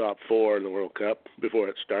in the top 4 in the World Cup before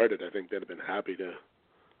it started, I think they'd have been happy to.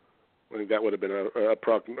 I think that would have been a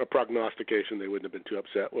prognostication they wouldn't have been too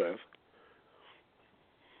upset with.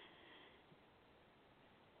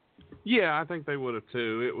 Yeah, I think they would have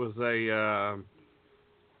too. It was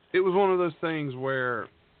it was one of those things where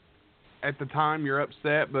at the time you're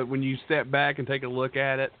upset, but when you step back and take a look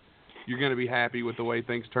at it, you're going to be happy with the way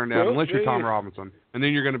things turned out, unless you're Tom Robinson, and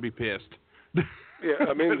then you're going to be pissed. Yeah,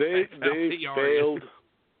 I mean they failed.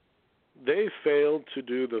 They failed to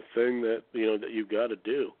do the thing that that you got to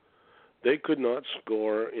do. They could not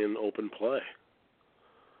score in open play.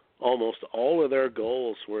 Almost all of their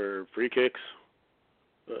goals were free kicks,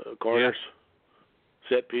 corners,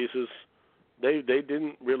 set pieces. They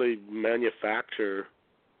didn't really manufacture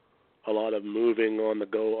a lot of moving on the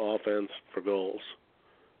go offense for goals.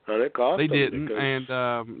 And it cost them. They didn't, and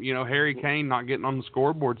Harry Kane not getting on the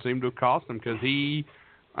scoreboard seemed to have cost them because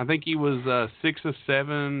I think he was 6 of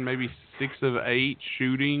 7, maybe 6 of 8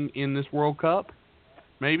 shooting in this World Cup,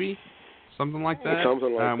 maybe something like that.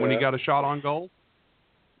 Something like when that. he got a shot on goal.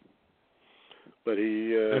 But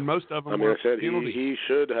he and most of them. He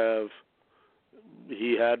should have.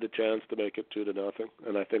 He had the chance to make it 2-0,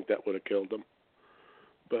 and I think that would have killed him.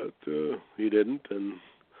 But he didn't, and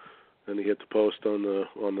he hit the post on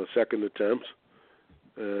the second attempt,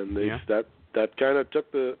 and that kind of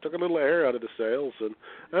took a little air out of the sails. And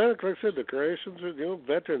like I said, the Croatians are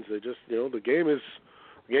veterans. They just the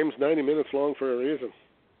game's 90 minutes long for a reason.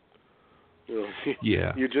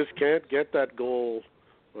 Yeah. You just can't get that goal.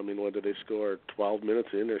 I mean, what did they score? 12 minutes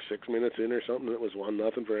in or 6 minutes in or something? It was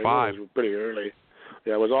 1-0 for England. 5. It was pretty early.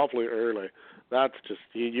 Yeah, it was awfully early. That's just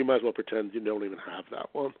you might as well pretend you don't even have that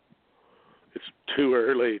one. It's too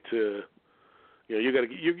early to. You got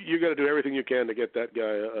to do everything you can to get that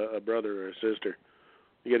guy a brother or a sister.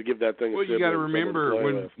 You got to give that thing. Well, you got to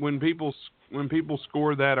remember when people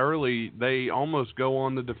score that early, they almost go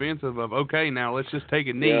on the defensive of okay, now let's just take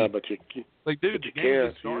a knee. Yeah, but you dude, but the you game can't.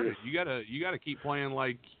 just started. You gotta keep playing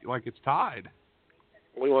like it's tied.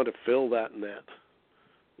 We want to fill that net.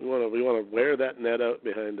 We want to wear that net out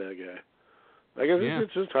behind that guy. I guess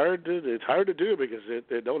it's just hard to do because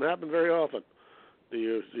it don't happen very often.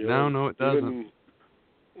 No, it doesn't.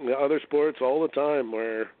 In other sports all the time,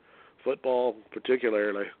 where football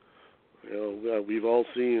particularly, we've all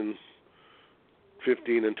seen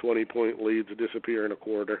 15 and 20 point leads disappear in a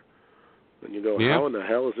quarter, and you go, how in the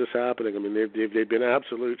hell is this happening? I mean, they've been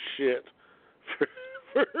absolute shit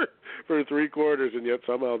for 3 quarters, and yet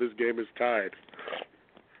somehow this game is tied.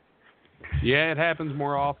 Yeah, it happens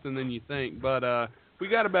more often than you think, but we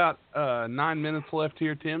got about 9 minutes left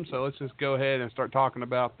here, Tim, so let's just go ahead and start talking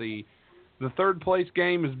about the third place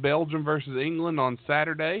game is Belgium versus England on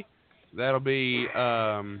Saturday. That'll be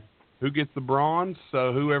who gets the bronze,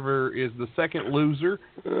 so whoever is the second loser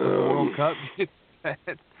of the World Cup gets that.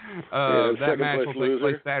 That match will take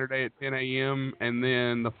place Saturday at 10 a.m., and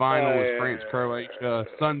then the final is France-Croatia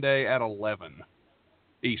Sunday at 11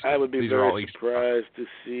 Eastern. I would be very surprised to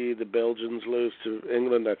see the Belgians lose to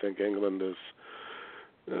England. I think England has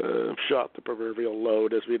shot the proverbial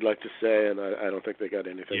load, as we'd like to say, and I don't think they got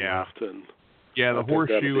anything left. And the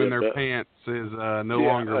horseshoe in their pants is no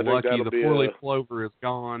longer lucky. The four-leaf clover is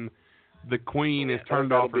gone. The Queen is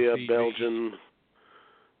turned off her TV.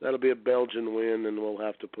 That'll be a Belgian win, and we'll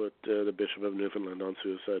have to put the Bishop of Newfoundland on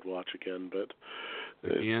suicide watch again. But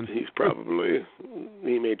he's probably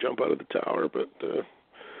he may jump out of the tower, but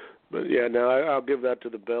yeah, no, I'll give that to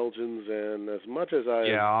the Belgians. And as much as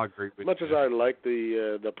I'll agree with you. As I like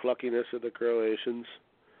the pluckiness of the Croatians,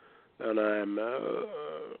 and I'm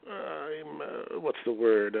what's the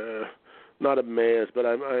word? Not amazed, but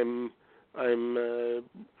I'm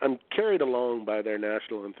carried along by their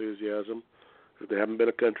national enthusiasm. They haven't been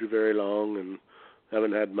a country very long and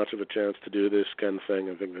haven't had much of a chance to do this kind of thing.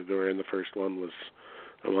 I think they were in the first one was,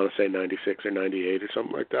 I want to say 96 or 98 or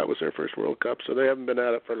something like that was their first World Cup. So they haven't been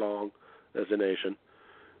at it for long as a nation.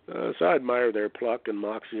 So I admire their pluck and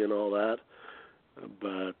moxie and all that.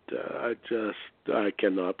 But I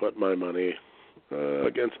cannot put my money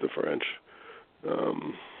against the French.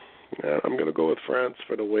 I'm going to go with France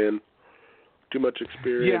for the win. Too much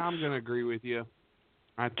experience. Yeah, I'm going to agree with you.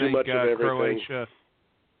 I think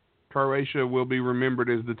Croatia will be remembered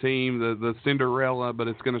as the team, the Cinderella, but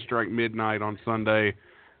it's going to strike midnight on Sunday.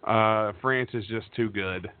 France is just too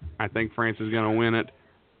good. I think France is going to win it,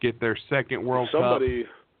 get their second World Cup.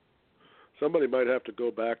 Somebody might have to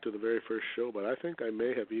go back to the very first show, but I think I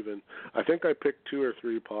picked 2 or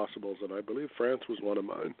 3 possibles, and I believe France was one of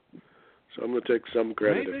mine. So I'm going to take some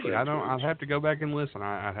credit. Maybe. I'll have to go back and listen.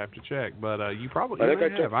 I'd have to check, but you probably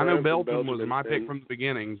have. I know Belgium was my pick from the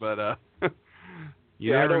beginning, but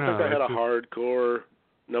you never know. I don't think I had a hardcore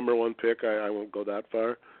number 1 pick. I won't go that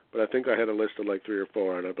far, but I think I had a list of like 3 or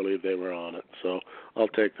 4, and I believe they were on it. So I'll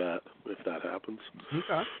take that if that happens.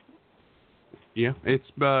 Okay. Yeah, it's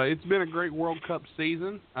been a great World Cup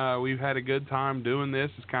season. We've had a good time doing this.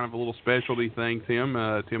 It's kind of a little specialty thing, Tim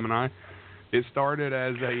and I. It started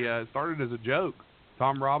as a joke.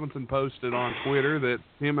 Tom Robinson posted on Twitter that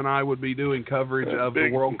Tim and I would be doing coverage of the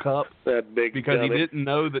World Cup because he didn't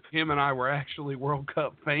know that Tim and I were actually World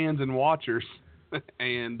Cup fans and watchers.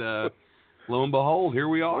 And lo and behold, here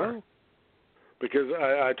we are. Well, because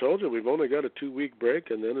I told you we've only got a 2-week break,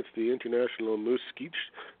 and then it's the International Moose Skeet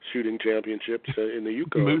Shooting Championships in the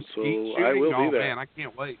Yukon. Moose so Skeet I will Shooting? be there. Man, I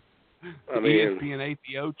can't wait. I mean, ESPN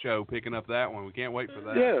 8 Ocho picking up that one. We can't wait for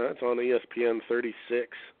that. Yeah, that's on ESPN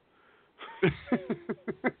 36.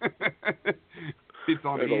 It's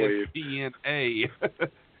on ESPN A.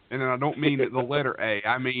 And then I don't mean the letter A.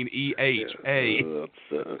 I mean EHA.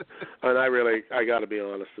 And I got to be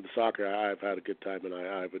honest, in soccer, I've had a good time, and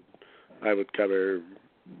I would cover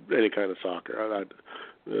any kind of soccer.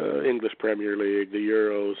 English Premier League, the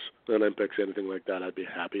Euros, the Olympics, anything like that. I'd be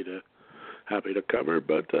happy to cover,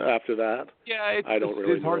 but after that, I don't really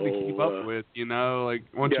know. It's hard to keep up with, like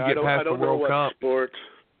once you get past the World Cup.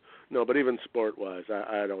 No, but even sport-wise,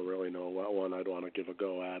 I don't really know what one I'd want to give a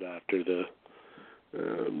go at after the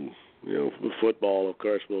With football, of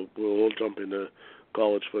course, we'll jump into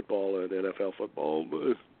college football and NFL football,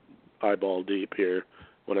 eyeball deep here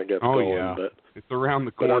when it gets going. Yeah. But it's around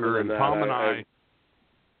the corner, and that,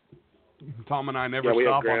 Tom and I never we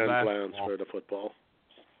stop have grand on plans basketball. for the football.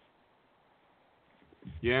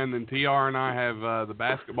 Yeah, and then TR and I have the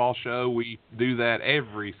basketball show. We do that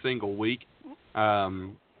every single week.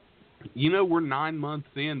 We're 9 months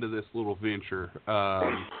into this little venture.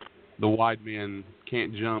 The Wide Men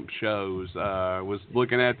Can't Jump shows. Was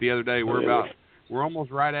looking at the other day. We're almost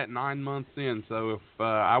right at 9 months in. So if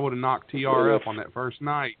I would have knocked TR up on that first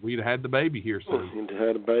night, we'd have had the baby here soon. You'd have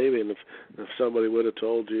had a baby, and if somebody would have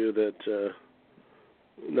told you that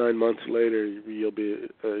 9 months later you'd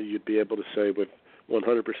be able to say with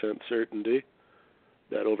 100% certainty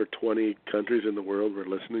that over 20 countries in the world were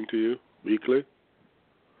listening to you weekly.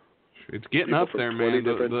 It's getting people up there, man.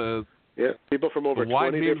 People from over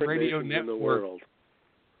 20 different Radio nations Network, in the world.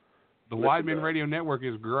 The Wide Men Radio Network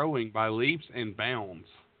is growing by leaps and bounds.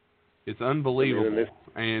 It's unbelievable.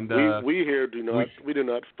 We here do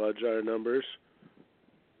not fudge our numbers.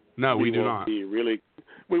 No, we do not.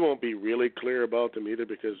 We won't be really clear about them either,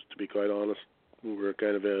 because to be quite honest, we're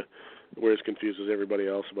as confused as everybody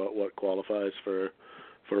else about what qualifies for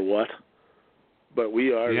what. But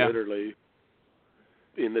we are literally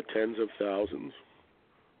in the tens of thousands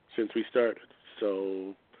since we started.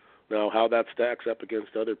 So now how that stacks up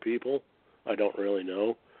against other people, I don't really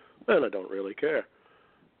know, and I don't really care.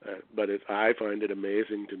 But I find it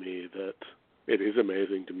amazing to me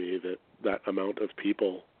that amount of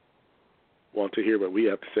people want to hear what we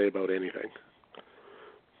have to say about anything.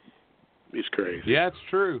 It's crazy. Yeah, it's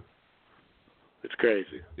true. It's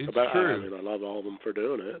crazy. It's true. I mean, I love all of them for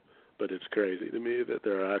doing it, but it's crazy to me that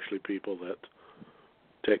there are actually people that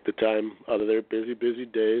take the time out of their busy, busy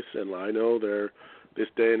days, and I know this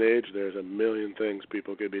day and age, there's a million things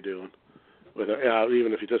people could be doing.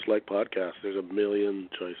 Even if you just like podcasts, there's a million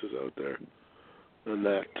choices out there. And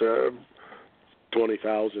that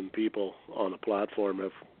 20,000 people on a platform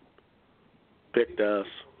have picked us.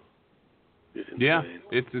 Yeah,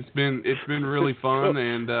 it's been really fun,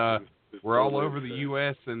 and we're all over the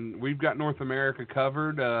U.S. and we've got North America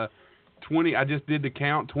covered. 20. I just did the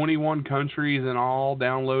count. 21 countries in all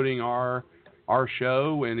downloading our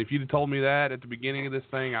show. And if you'd have told me that at the beginning of this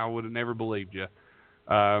thing, I would have never believed you.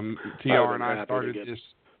 TR and I started this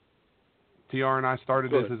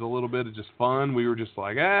as a little bit of just fun. We were just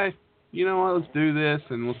like, hey, you know what? Let's do this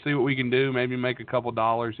and we'll see what we can do. Maybe make a couple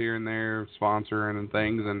dollars here and there, sponsoring and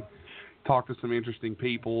things, and talk to some interesting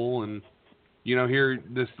people. And here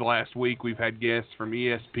this last week we've had guests from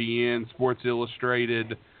ESPN, Sports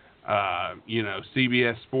Illustrated,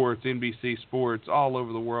 CBS Sports, NBC Sports, all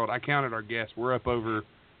over the world. I counted our guests. We're up over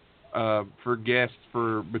for guests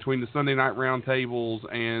for between the Sunday night roundtables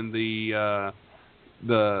and the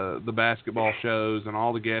basketball shows and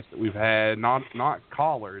all the guests that we've had. Not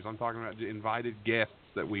callers. I'm talking about invited guests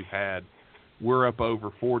that we've had. We're up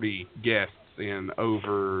over 40 guests and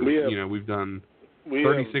over. We've done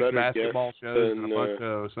 36 basketball shows and a bunch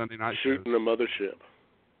of Sunday night shows. Shooting a mothership.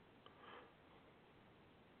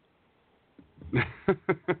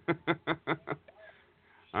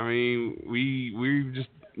 I mean, we just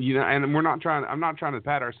and I'm not trying to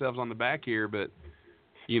pat ourselves on the back here, but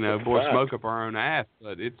boy, smoke up our own ass.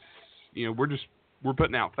 But it's we're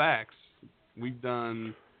putting out facts. We've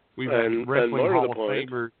had wrestling Hall of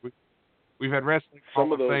Famers. We've had wrestling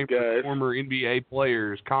Hall of Famers, former NBA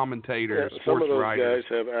players, commentators, sports writers. Some of those guys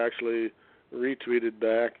have actually retweeted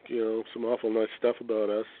back, some awful nice stuff about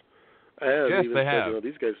us. And yes, even they said, have.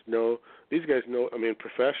 These guys know. I mean,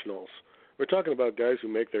 professionals. We're talking about guys who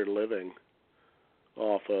make their living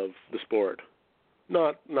off of the sport,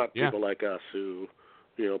 not people like us who,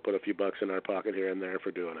 put a few bucks in our pocket here and there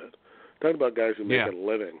for doing it. Talking about guys who make a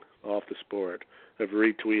living off the sport, have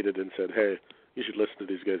retweeted and said, "Hey, you should listen to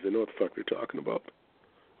these guys. They know what the fuck they're talking about."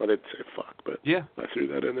 Well, they didn't say fuck, but I threw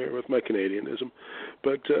that in there with my Canadianism.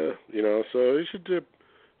 But so you should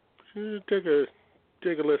take a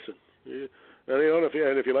listen. And if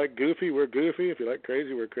you like goofy, we're goofy. If you like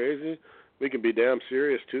crazy, we're crazy. We can be damn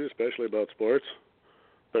serious too, especially about sports.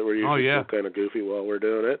 But we're usually still kind of goofy while we're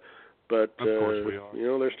doing it. But of course we are.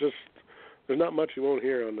 There's not much you won't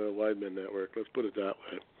hear on the Wide Men Network. Let's put it that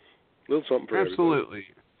way. A little something for everybody.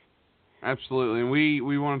 Absolutely. And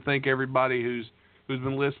we want to thank everybody who's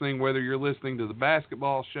been listening, whether you're listening to the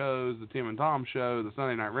basketball shows, the Tim and Tom show, the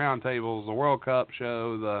Sunday night roundtables, the World Cup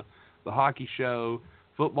show, the hockey show.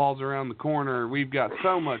 Football's around the corner. We've got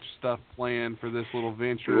so much stuff planned for this little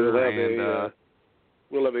venture.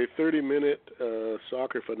 We'll have a 30-minute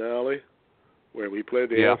soccer finale where we play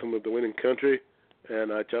the anthem of the winning country,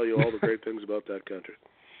 and I tell you all the great things about that country.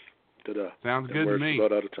 Ta-da. Sounds good to me. We're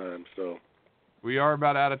about out of time, so. We are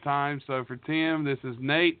about out of time. So for Tim, this is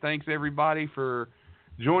Nate. Thanks, everybody, for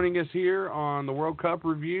joining us here on the World Cup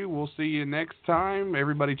Review. We'll see you next time.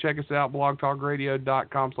 Everybody check us out,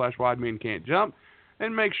 blogtalkradio.com/widemencan'tjump.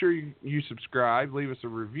 And make sure you subscribe, leave us a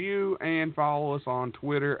review, and follow us on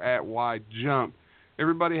Twitter @WideJump.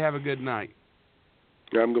 Everybody have a good night.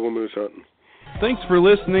 Yeah, I'm going moose hunting. Thanks for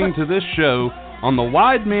listening to this show on the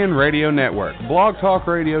Wide Men Radio Network,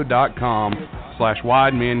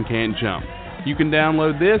 blogtalkradio.com/widemencan'tjump. You can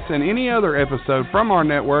download this and any other episode from our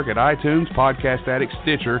network at iTunes, Podcast Addict,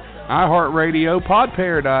 Stitcher, iHeartRadio, Pod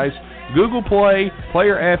Paradise, Google Play,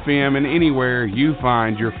 Player FM, and anywhere you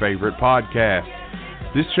find your favorite podcast.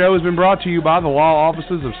 This show has been brought to you by the law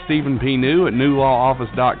offices of Stephen P. New at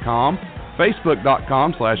newlawoffice.com,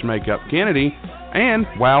 Facebook.com/MakeUpKennedy, and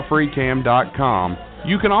WowFreeCam.com.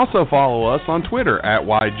 You can also follow us on Twitter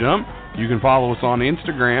 @WideJump. You can follow us on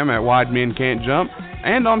Instagram @WideMenCan'tJump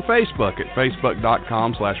and on Facebook at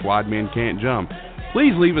Facebook.com/WideMenCan'tJump.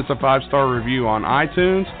 Please leave us a 5-star review on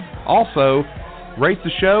iTunes. Also, rate the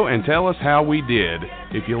show and tell us how we did.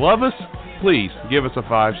 If you love us, please give us a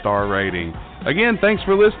 5-star rating. Again, thanks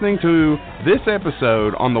for listening to this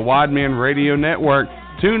episode on the Wide Men Radio Network.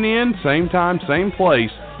 Tune in, same time, same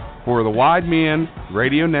place, for the Wide Men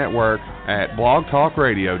Radio Network at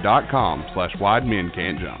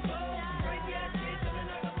blogtalkradio.com/widemencan'tjump.